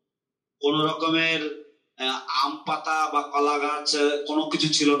opening. কোন রকমের আম পাতা বা কলা গাছ কোনো কিছু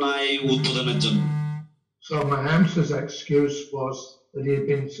ছিল না এই উদ্বোধনের জন্য। So Mahamsa's excuse was that he had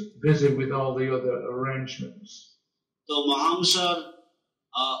been busy with all the other arrangements. তো মহাংসর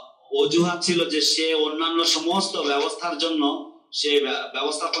অজুহাত ছিল যে সে অন্যান্য সমস্ত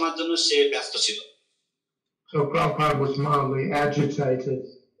ব্যবস্থাপনার জন্য সে ব্যস্ত ছিল। So Prabhupada was mildly agitated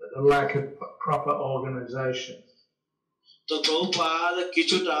at the lack of proper organization. তো প্রভুপাদ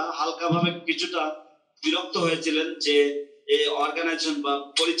হালকাভাবে কিছুটা বিরক্ত হয়েছিলেন যে এই অর্গানাইজেশন বা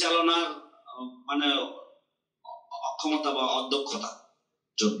পরিচালনার মানে অক্ষমতা বা অদক্ষতা।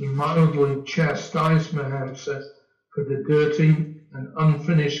 He mildly chastised Mahamsa for the dirty and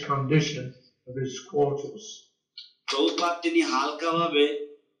unfinished condition of his quarters. Prabhupada তিনি হালকাভাবে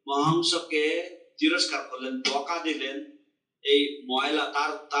মহাংসকে তিরস্কার করলেন, বকা দিলেন এই ময়লা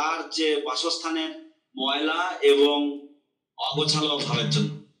তার যে বাসস্থানের ময়লা এবং অগোছালো ভাবের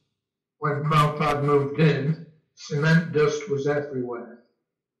জন্য। When Prabhupada moved in, cement dust was everywhere.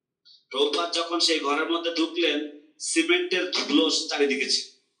 Prabhupada যখন সেই ঘরের মধ্যে ঢুকলেন, সিমেন্টের ধুলো চারিদিকে ছিল।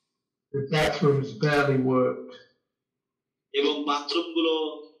 The bathrooms barely worked. এবং বাথরুমগুলো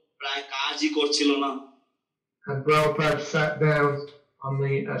প্রায় কাজই করছিল না। And Prabhupada sat down on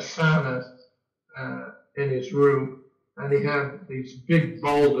the asana in his room and he had these big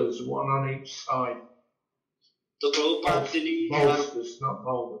boulders, one on each side. তো প্রভুপাদ তিনি Bolsters, not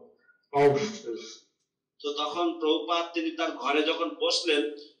boulders. Bolsters. তো তখন প্রভুপাদ তিনি তার ঘরে যখন বসলেন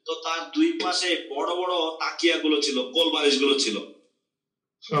তো তার দুই পাশে বড় বড় তাকিয়াগুলো ছিল, কোল বালিশগুলো ছিল।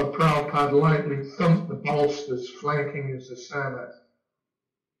 So Prabhupada lightly thumped the bolsters, flanking his asana.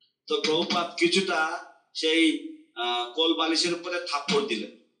 তো প্রভুপাদ কিছুটা সেই কোল বালিশের উপরে থাপ্পড়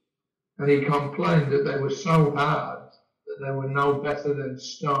দিলেন। And he complained that they were so hard that they were no better than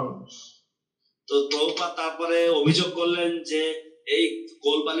stones. তো প্রভুপাদ তারপরে অভিযোগ করলেন যে এই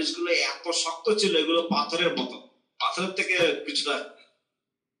কোল বালিশগুলো এত শক্ত ছিল, এগুলো পাথরের মতো, পাথরের থেকে কিছুটা।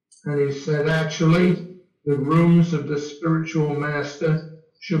 And he said, actually, the rooms of the spiritual master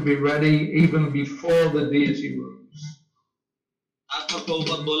should be ready even before the deity rooms. তারপর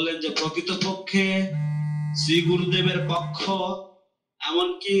প্রভুপাদ বললেন যে প্রকৃতপক্ষে শ্রী গুরুদেবের কক্ষ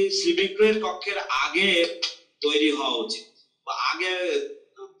এমনকি শ্রী বিগ্রহের কক্ষের আগে তৈরি হওয়া উচিত বা আগে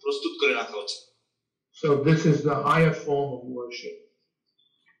প্রস্তুত করে রাখা উচিত। So this is the higher form of worship.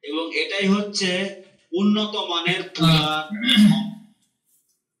 এবং এটাই হচ্ছে উন্নত মানের পূজা।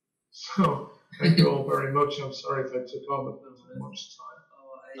 So thank you all very much. I'm sorry if I took over too much time.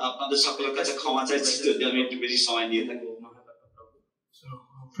 আপনাদের সকলের কাছে ক্ষমা চাইছি যদি আমি একটু বেশি সময় নিয়ে থাকি। So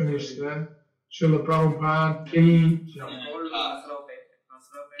I'll finish then. Srila Prabhupada ki jai.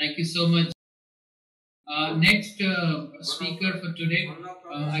 Thank you so much. Next speaker for today,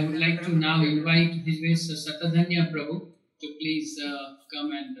 I would like to now invite His Grace Satadhanya Prabhu to please come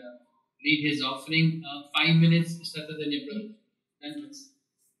and lead his offering. 5 minutes, Satadhanya Prabhu. 10 minutes.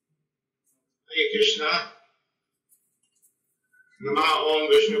 Hare Krishna. Nama Om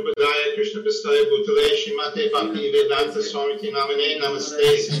Vishnu Padaya Krishna Prastaya Bhutale Shrimate Bhakti Vedanta Swamiti Namane Namaste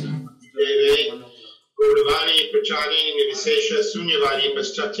Deve Gauravani Prachari Nivisesha Sunyavadi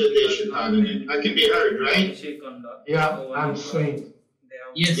Paschatya Deshatadane. I can be heard, right? Yeah, I'm seen.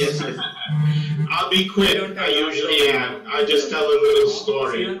 Yes. I'll be quick. I usually am. I'll just tell a little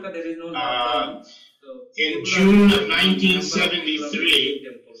story. In June of 1973,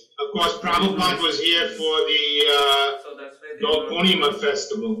 of course, Prabhupada was here for the Purnima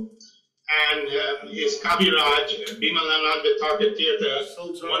festival, and his Kaviraj, Bimalananda Thakur-tirtha,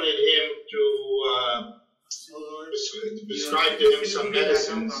 wanted him to prescribe to him some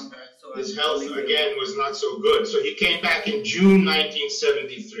medicines. His health, again, was not so good. So he came back in June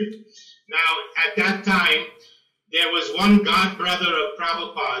 1973. Now, at that time, there was one god brother of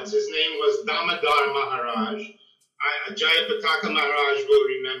Prabhupada's. His name was Damodar Maharaj. Jayapataka Maharaj will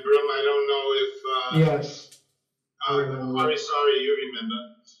remember him. I don't know if... Yes. Sorry, you remember.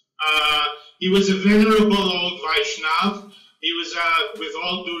 He was a venerable old Vaishnav. He was, with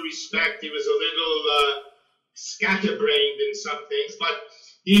all due respect, he was a little scatterbrained in some things, but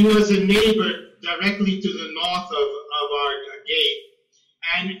he was a neighbor directly to the north of our gate.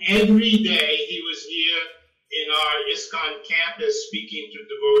 And every day he was here in our ISKCON campus speaking to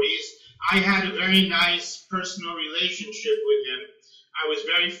devotees. I had a very nice personal relationship with him. I was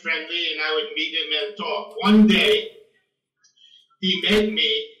very friendly and I would meet him and talk. One day he met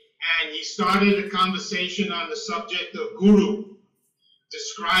me and he started a conversation on the subject of Guru,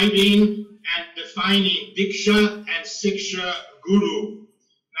 describing and defining Diksha and Siksha Guru.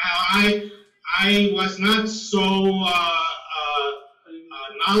 Now, I was not so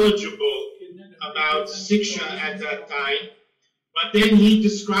knowledgeable about Siksha at that time, but then he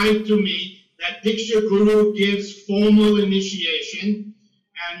described to me that Diksha Guru gives formal initiation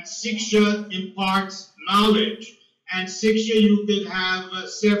and Siksha imparts knowledge. And Siksha, you could have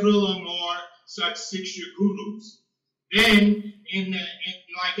several or more such Siksha Gurus. Then, in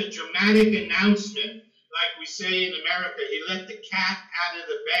like a dramatic announcement, like we say in America, he let the cat out of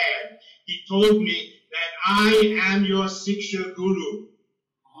the bag. He told me that I am your Siksha Guru.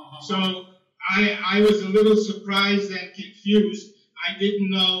 So I was a little surprised and confused. I didn't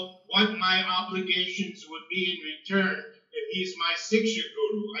know what my obligations would be in return if he's my Siksha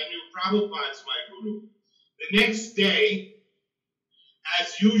Guru. I knew Prabhupada's my Guru. The next day, as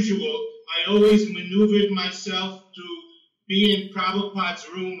usual, I always maneuvered myself to be in Prabhupada's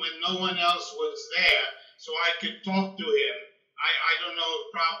room when no one else was there, so I could talk to him. I don't know if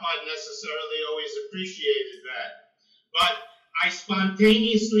Prabhupada necessarily always appreciated that. But I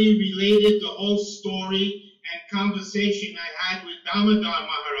spontaneously related the whole story and conversation I had with Damodar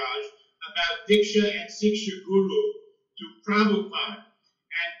Maharaj about Diksha and Siksha Guru to Prabhupada.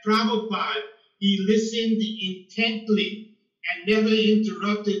 And Prabhupada, he listened intently and never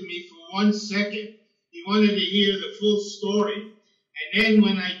interrupted me for 1 second. He wanted to hear the full story. And then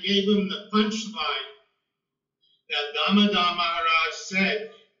when I gave him the punchline that Damodar Maharaj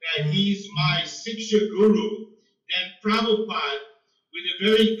said that he's my Siksha Guru, then Prabhupada, with a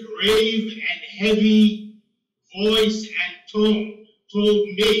very grave and heavy voice and tone, told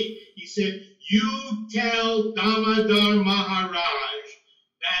me, he said, "You tell Damodar Maharaj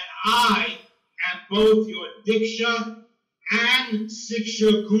that I am both your Diksha and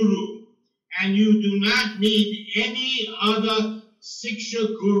Siksha Guru, and you do not need any other Siksha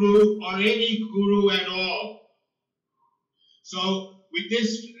Guru or any Guru at all." So with this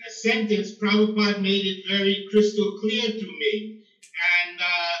sentence, Prabhupada made it very crystal clear to me. And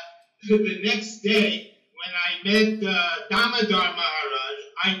the next day, when I met Damodar Maharaj,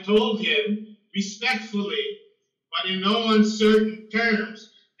 I told him respectfully, but in no uncertain terms,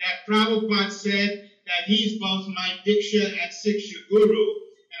 that Prabhupada said that he's both my Diksha and Siksha Guru,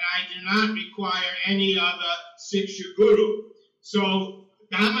 and I do not require any other Siksha Guru. So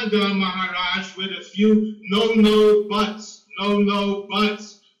Damodar Maharaj, with a few no buts,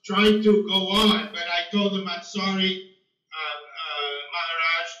 tried to go on, but I told him, "I'm sorry,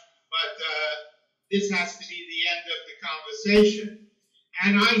 Maharaj, but this has to be the end of the conversation."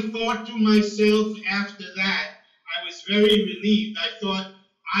 And I thought to myself after that, I was very relieved. I thought,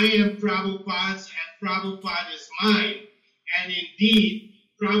 I am Prabhupada's and Prabhupada is mine. And indeed,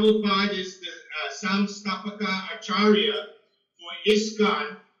 Prabhupada is the Samstapaka Acharya for ISKCON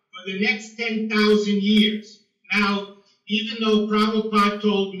for the next 10,000 years. Now, even though Prabhupada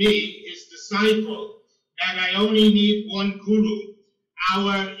told me, his disciple, that I only need one guru,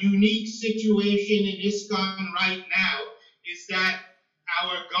 our unique situation in ISKCON right now is that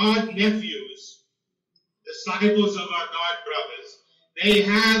our God nephews, disciples of our God brothers, they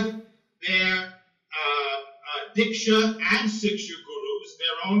have their Diksha and Siksha Gurus,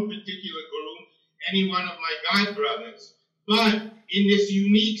 their own particular Guru, any one of my God brothers. But in this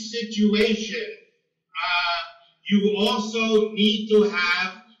unique situation, you also need to have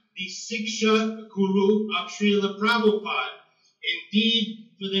the Siksha Guru of Srila Prabhupada, indeed,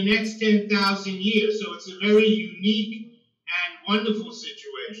 for the next 10,000 years. So it's a very unique and wonderful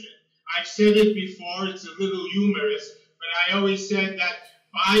situation. I've said it before, it's a little humorous, but I always said that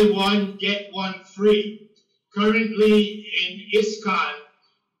buy one, get one free. Currently in ISKCON,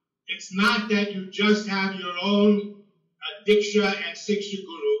 it's not that you just have your own Diksha and Siksha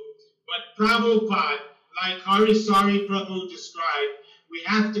Guru, but Prabhupada, like Harisari Prabhu described, we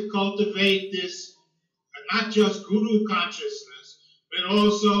have to cultivate this, not just Guru consciousness, but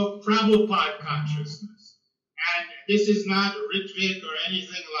also Prabhupada consciousness. And this is not Ritvik or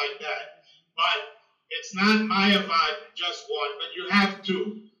anything like that, but it's not Mayavad, just one, but you have two.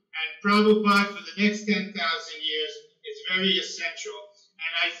 And Prabhupada for the next 10,000 years is very essential.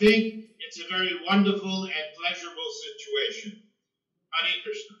 And I think it's a very wonderful and pleasurable situation. Hare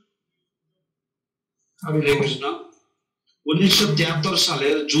Krishna. হরে কৃষ্ণ। 1973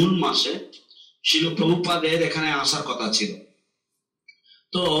 সালের June মাসে শ্রীল প্রভুপাদের এখানে আসার কথা ছিল।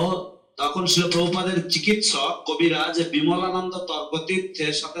 তো তখন শ্রীল প্রভুপাদের চিকিৎসক কবিরাজ বিমলানন্দ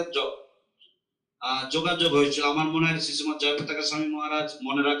তর্কতীর্থের সাথে যোগাযোগ হয়েছিল। আমার মনে হয় শ্রীশ্রীমৎ জয়প্রতাকা স্বামী মহারাজ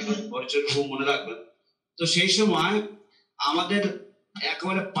মনে রাখবেন, হরিচরণ প্রভু মনে রাখবেন। তো সেই সময় আমাদের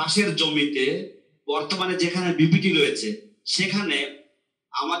একেবারে পাশের জমিতে বর্তমানে যেখানে বিপিটি রয়েছে সেখানে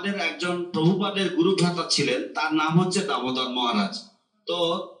আমাদের একজন প্রভুপাদের গুরু ভ্রাতা ছিলেন, তার নাম হচ্ছে দামোদর মহারাজ। তো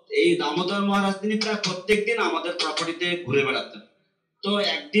এই দামোদর মহারাজ তিনি প্রায় প্রত্যেকদিন আমাদের প্রপার্টিতে ঘুরে বেড়াতেন। তো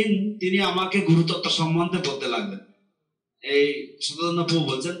একদিন তিনি আমাকে গুরুতত্ত্ব সম্বন্ধে বলতে লাগলেন। এই সদানন্দ প্রভু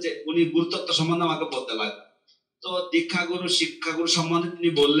বলছেন যে উনি গুরুতত্ত্ব সম্বন্ধে আমাকে বলতে লাগলেন। তো দীক্ষাগুরু শিক্ষাগুরু সম্বন্ধে তিনি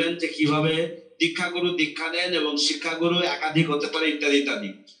বললেন যে কিভাবে দীক্ষাগুরু দীক্ষা দেন এবং শিক্ষাগুরু একাধিক হতে পারে ইত্যাদি ইত্যাদি।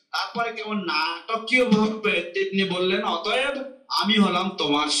 তারপরে কেমন নাটকীয় ভাবে তিনি বললেন, অতএব আমি হলাম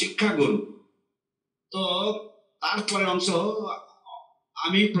তোমার শিক্ষাগুরু। তো তারপরে অংশ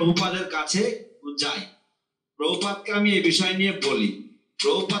আমি প্রভুপাদের কাছে যাই, প্রভুপাদকে আমি এই বিষয় নিয়ে বলি।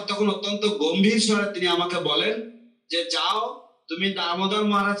 প্রভুপাদ তখন অত্যন্ত গম্ভীর স্বরে তিনি আমাকে বলেন যে যাও তুমি দামোদর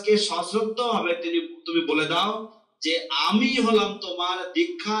মহারাজকে সশ্রদ্ধ ভাবে তুমি বলে দাও যে আমি হলাম তোমার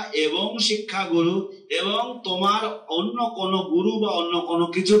দীক্ষা এবং শিক্ষা গুরু এবং তোমার অন্য কোনো গুরু বা অন্য কোনো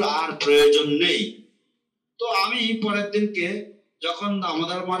কিছুর আর প্রয়োজন নেই। তো আমি পরের দিনকে যখন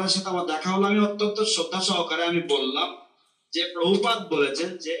দামোদর মহারাজের সাথে আমার দেখা হলো, আমি অত্যন্ত শ্রদ্ধা সহকারে আমি বললাম যে প্রভুপাদ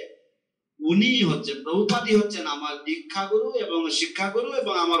বলেছেন যে প্রভুপাদই হচ্ছেন আমার দীক্ষাগুরু এবং শিক্ষাগুরু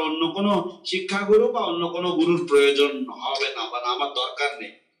এবং আমার অন্য কোনো শিক্ষাগুরু বা অন্য কোনো গুরুর প্রয়োজন হবে না বা আমার দরকার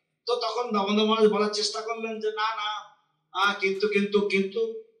নেই। তো তখন দামোদর মহারাজ বলার চেষ্টা করলেন যে না না কিন্তু কিন্তু কিন্তু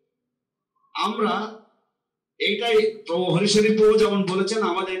আমরা এইটাই হরিশরী প্রভু যেমন বলেছেন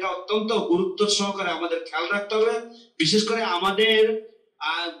আমাদের এটা অত্যন্ত গুরুত্ব সহকারে আমাদের খেয়াল রাখতে হবে, বিশেষ করে আমাদের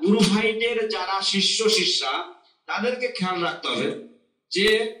গুরু ভাইদের যারা শিষ্য শিষ্যা তাদেরকে খেয়াল রাখতে হবে যে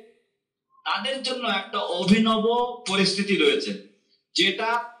তাদের জন্য একটা অভিনব পরিস্থিতি রয়েছে, যেটা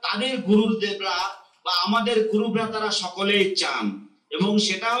তাদের গুরুদেবরা বা আমাদের গুরুরা তারা সকলেই চান, এবং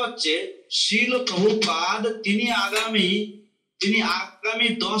সেটা হচ্ছে শ্রীল প্রভুপাদ তিনি আগামী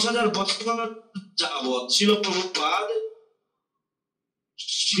 10,000 বছর যাবৎ শ্রীল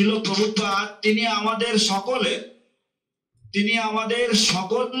প্রভুপাদ তিনি আমাদের সকলের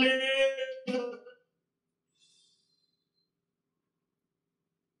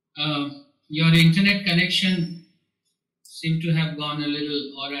Your internet connection seemed to have gone a little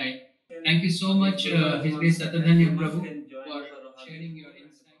awry. Thank you so much, His Grace Satadhanya Prabhu, for sharing your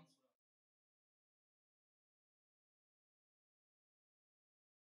insights.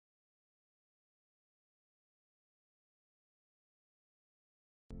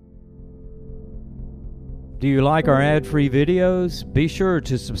 Do you like our ad-free videos? Be sure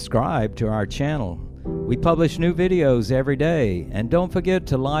to subscribe to our channel. We publish new videos every day, and don't forget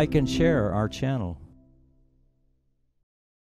to like and share our channel.